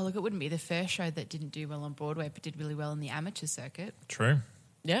 Oh, look, it wouldn't be the first show that didn't do well on Broadway but did really well in the amateur circuit. True.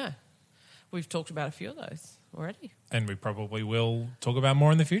 Yeah. We've talked about a few of those already. And we probably will talk about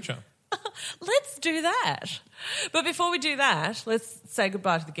more in the future. Let's do that. But before we do that, let's say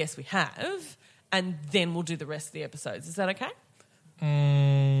goodbye to the guests we have and then we'll do the rest of the episodes. Is that okay?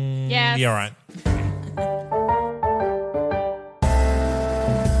 Yes. Yeah, all right.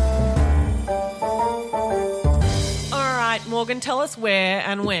 All right, Morgan, tell us where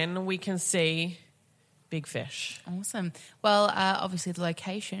and when we can see Big Fish. Awesome. Well, obviously the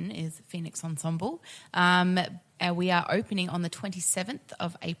location is Phoenix Ensemble. We are opening on the 27th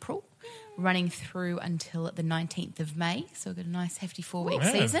of April, running through until the 19th of May. So we've got a nice hefty 4-week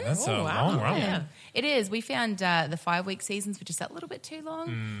Yeah, season. that's a Oh, wow. long run. Yeah. It is. We found the 5-week seasons were just a little bit too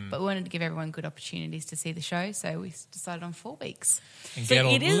long, but we wanted to give everyone good opportunities to see the show, so we decided on 4 weeks. And So get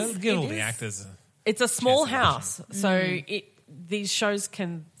all, it is- get all it the is- actors. It's a small Chance of house, so these shows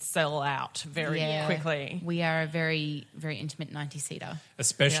can sell out very Yeah. quickly. We are a very, very intimate 90-seater.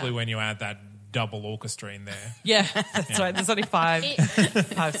 Especially Yeah. when you add that double orchestra in there. Yeah, that's right. There's only five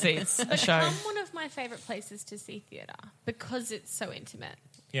seats a show. Become one of my favourite places to see theatre because it's so intimate.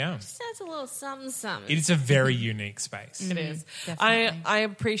 Yeah. Just adds a little something. It is a very unique space. It is. definitely. I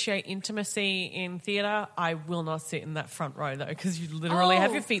appreciate intimacy in theatre. I will not sit in that front row though, because you literally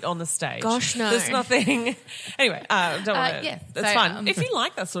have your feet on the stage. Gosh, no. There's nothing. Anyway, don't want to. yeah, That's so, fine. If you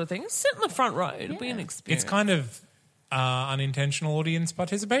like that sort of thing, sit in the front row. It'll be an experience. It's kind of unintentional audience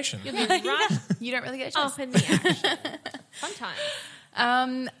participation. You'll be right. You don't really get a choice. Up in the action. Fun time.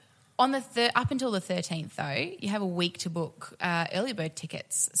 On the up until the 13th, though, you have a week to book early bird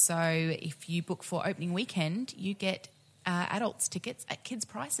tickets. So if you book for opening weekend, you get adults tickets at kids'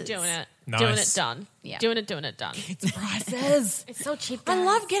 prices. Doing it. Nice. Doing it done. Yeah. Doing it done. It's prices. It's so cheap. I guys.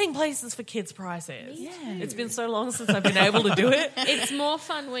 love getting places for kids' prices. Yeah. It's been so long since I've been able to do it. It's more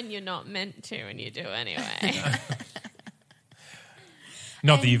fun when you're not meant to and you do anyway.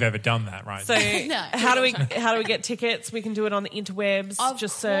 Not that you've ever done that, right? So No. how do we get tickets? We can do it on the interwebs. Of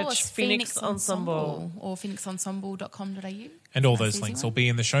Just search course, Phoenix Ensemble. or phoenixensemble.com.au. and all Nice, those easy links one. will be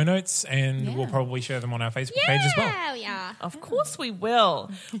in the show notes, and Yeah. we'll probably share them on our Facebook page as well. Yeah, we are. Of course we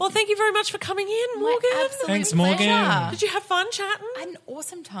will. Well, thank you very much for coming in, My Morgan. absolute Thanks, Morgan. pleasure. Did you have fun chatting? An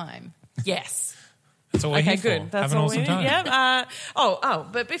awesome time. Yes. That's all we're Okay, here good. for. That's Have an all awesome we time. need. Yeah.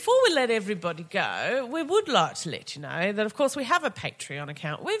 But before we let everybody go, we would like to let you know that, of course, we have a Patreon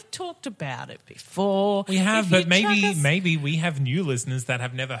account. We've talked about it before. We have, If but you chuck us- maybe we have new listeners that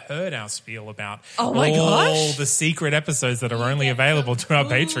have never heard our spiel about Oh my all gosh. the secret episodes that are only available to our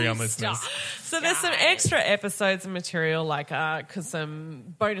Patreon listeners. So there's some extra episodes of material, like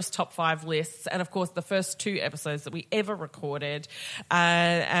some bonus top 5 lists, and of course the first 2 episodes that we ever recorded.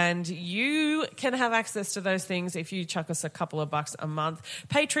 And you can have access to those things if you chuck us a couple of bucks a month.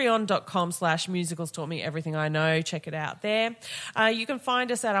 Patreon.com/musicals taught me everything I know. Check it out there. You can find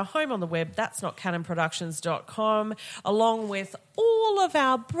us at our home on the web, that's not canonproductions.com, along with all of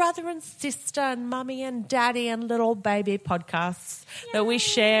our brother and sister and mummy and daddy and little baby podcasts that we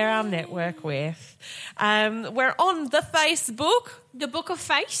share our network with. We're on the Facebook. The Book of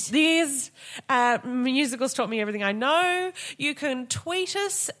Fate. There's Musicals Taught Me Everything I Know. You can tweet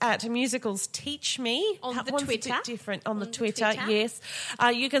us at Musicals Teach Me. On That the one's Twitter. a bit different on the the Twitter, Twitter. yes.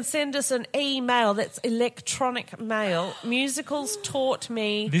 You can send us an email that's electronic mail. Musicals Taught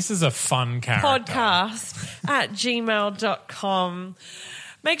Me This is a fun character. podcast at gmail.com.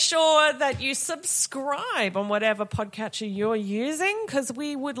 Make sure that you subscribe on whatever podcatcher you're using, because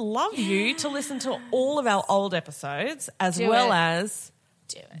we would love you to listen to all of our old episodes as Do well it. as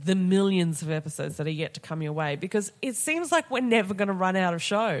the millions of episodes that are yet to come your way, because it seems like we're never going to run out of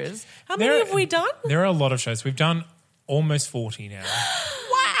shows. How many have we done? There are a lot of shows. We've done almost 40 now.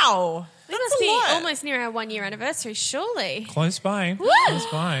 Wow. We That's must a be lot. almost near our 1 year anniversary, surely. Close by. Close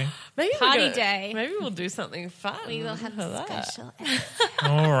by. Maybe Party we're gonna- day. Maybe we'll do something fun. We will have for a that. special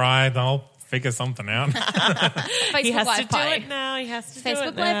All right, I'll figure something out. Facebook He has Live to do party. it now. He has to do Facebook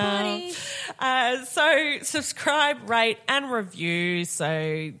it Live now. party. So subscribe, rate, and review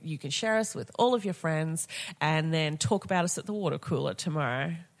so you can share us with all of your friends, and then talk about us at the water cooler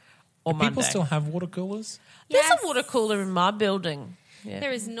tomorrow or Monday. People still have water coolers? There's Yes. a water cooler in my building. Yeah.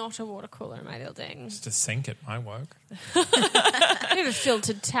 There is not a water cooler in my building. Just a sink at my work. We have a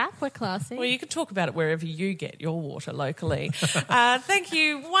filtered tap. We're classy. Well, you can talk about it wherever you get your water locally. Thank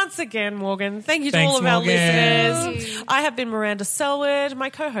you once again, Morgan. Thank you to Thanks, all of our Morgan. listeners. I have been Miranda Selwood, my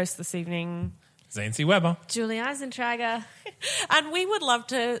co-host this evening. Zane C. Weber. Julie Eisentrager. And we would love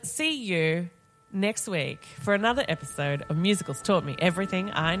to see you next week for another episode of Musicals Taught Me Everything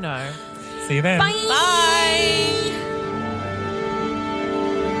I Know. See you then. Bye!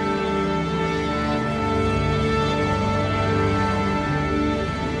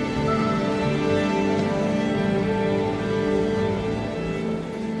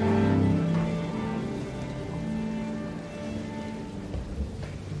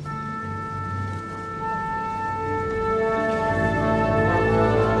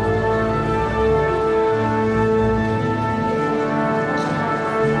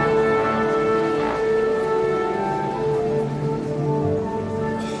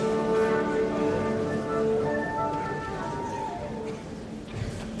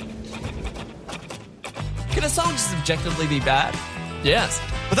 Can a song just objectively be bad? Yes.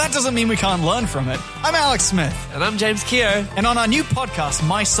 But that doesn't mean we can't learn from it. I'm Alex Smith, And I'm James Keogh. and on our new podcast,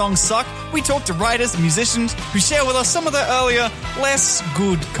 My Songs Suck, we talk to writers and musicians who share with us some of their earlier, less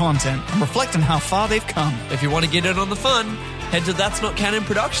good content and reflect on how far they've come. If you want to get in on the fun, head to That's Not Canon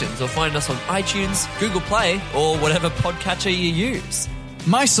Productions or find us on iTunes, Google Play, or whatever podcatcher you use.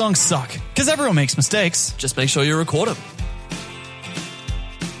 My Songs Suck, because everyone makes mistakes. Just make sure you record them.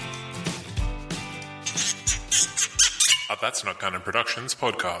 That's Not Canon Productions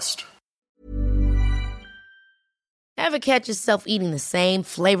podcast. Ever catch yourself eating the same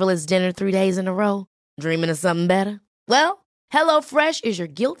flavorless dinner 3 days in a row? Dreaming of something better? Well, HelloFresh is your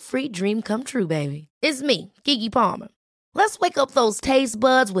guilt-free dream come true, baby. It's me, Keke Palmer. Let's wake up those taste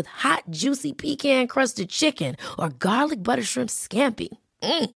buds with hot, juicy pecan-crusted chicken or garlic butter shrimp scampi.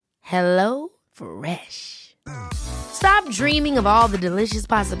 Hello Fresh. Stop dreaming of all the delicious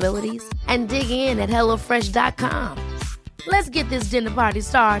possibilities and dig in at HelloFresh.com. Let's get this dinner party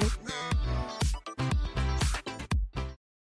started.